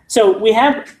 So we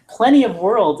have plenty of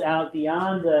worlds out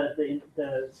beyond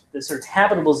the sort of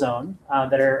habitable zone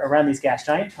that are around these gas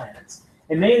giant planets.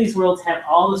 And many of these worlds have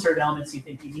all the sort of elements you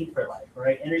think you need for life, all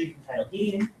right? Energy from tidal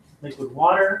heating, liquid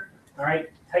water, all right?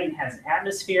 Titan has an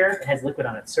atmosphere, it has liquid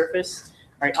on its surface.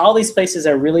 All right, all these places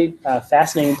are really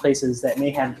fascinating places that may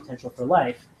have potential for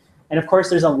life. And of course,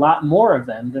 there's a lot more of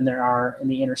them than there are in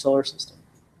the inner solar system.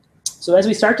 So as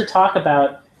we start to talk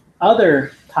about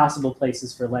other possible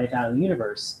places for life out in the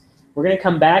universe, we're going to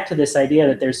come back to this idea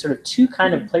that there's sort of two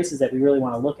kind of places that we really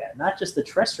want to look at, not just the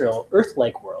terrestrial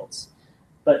Earth-like worlds,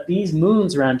 but these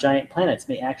moons around giant planets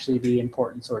may actually be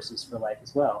important sources for life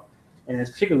as well. And in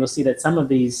particular, we'll see that some of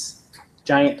these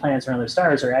giant planets around their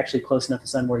stars are actually close enough to the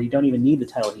sun where you don't even need the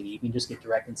tidal heating. You can just get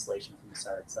direct insolation from the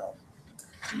star itself.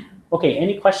 Okay,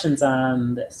 any questions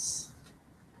on this?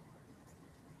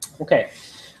 Okay,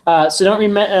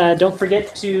 so don't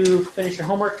forget to finish your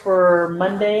homework for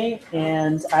Monday,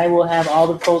 and I will have all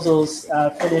the proposals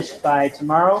finished by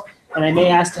tomorrow. And I may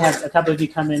ask to have a couple of you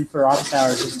come in for office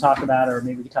hours just to talk about, or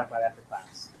maybe we can talk about after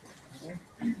class.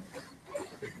 Okay.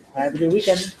 Have a good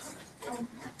weekend.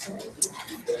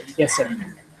 Yes,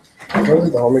 sir. I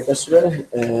wrote the homework yesterday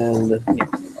and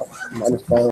I might have found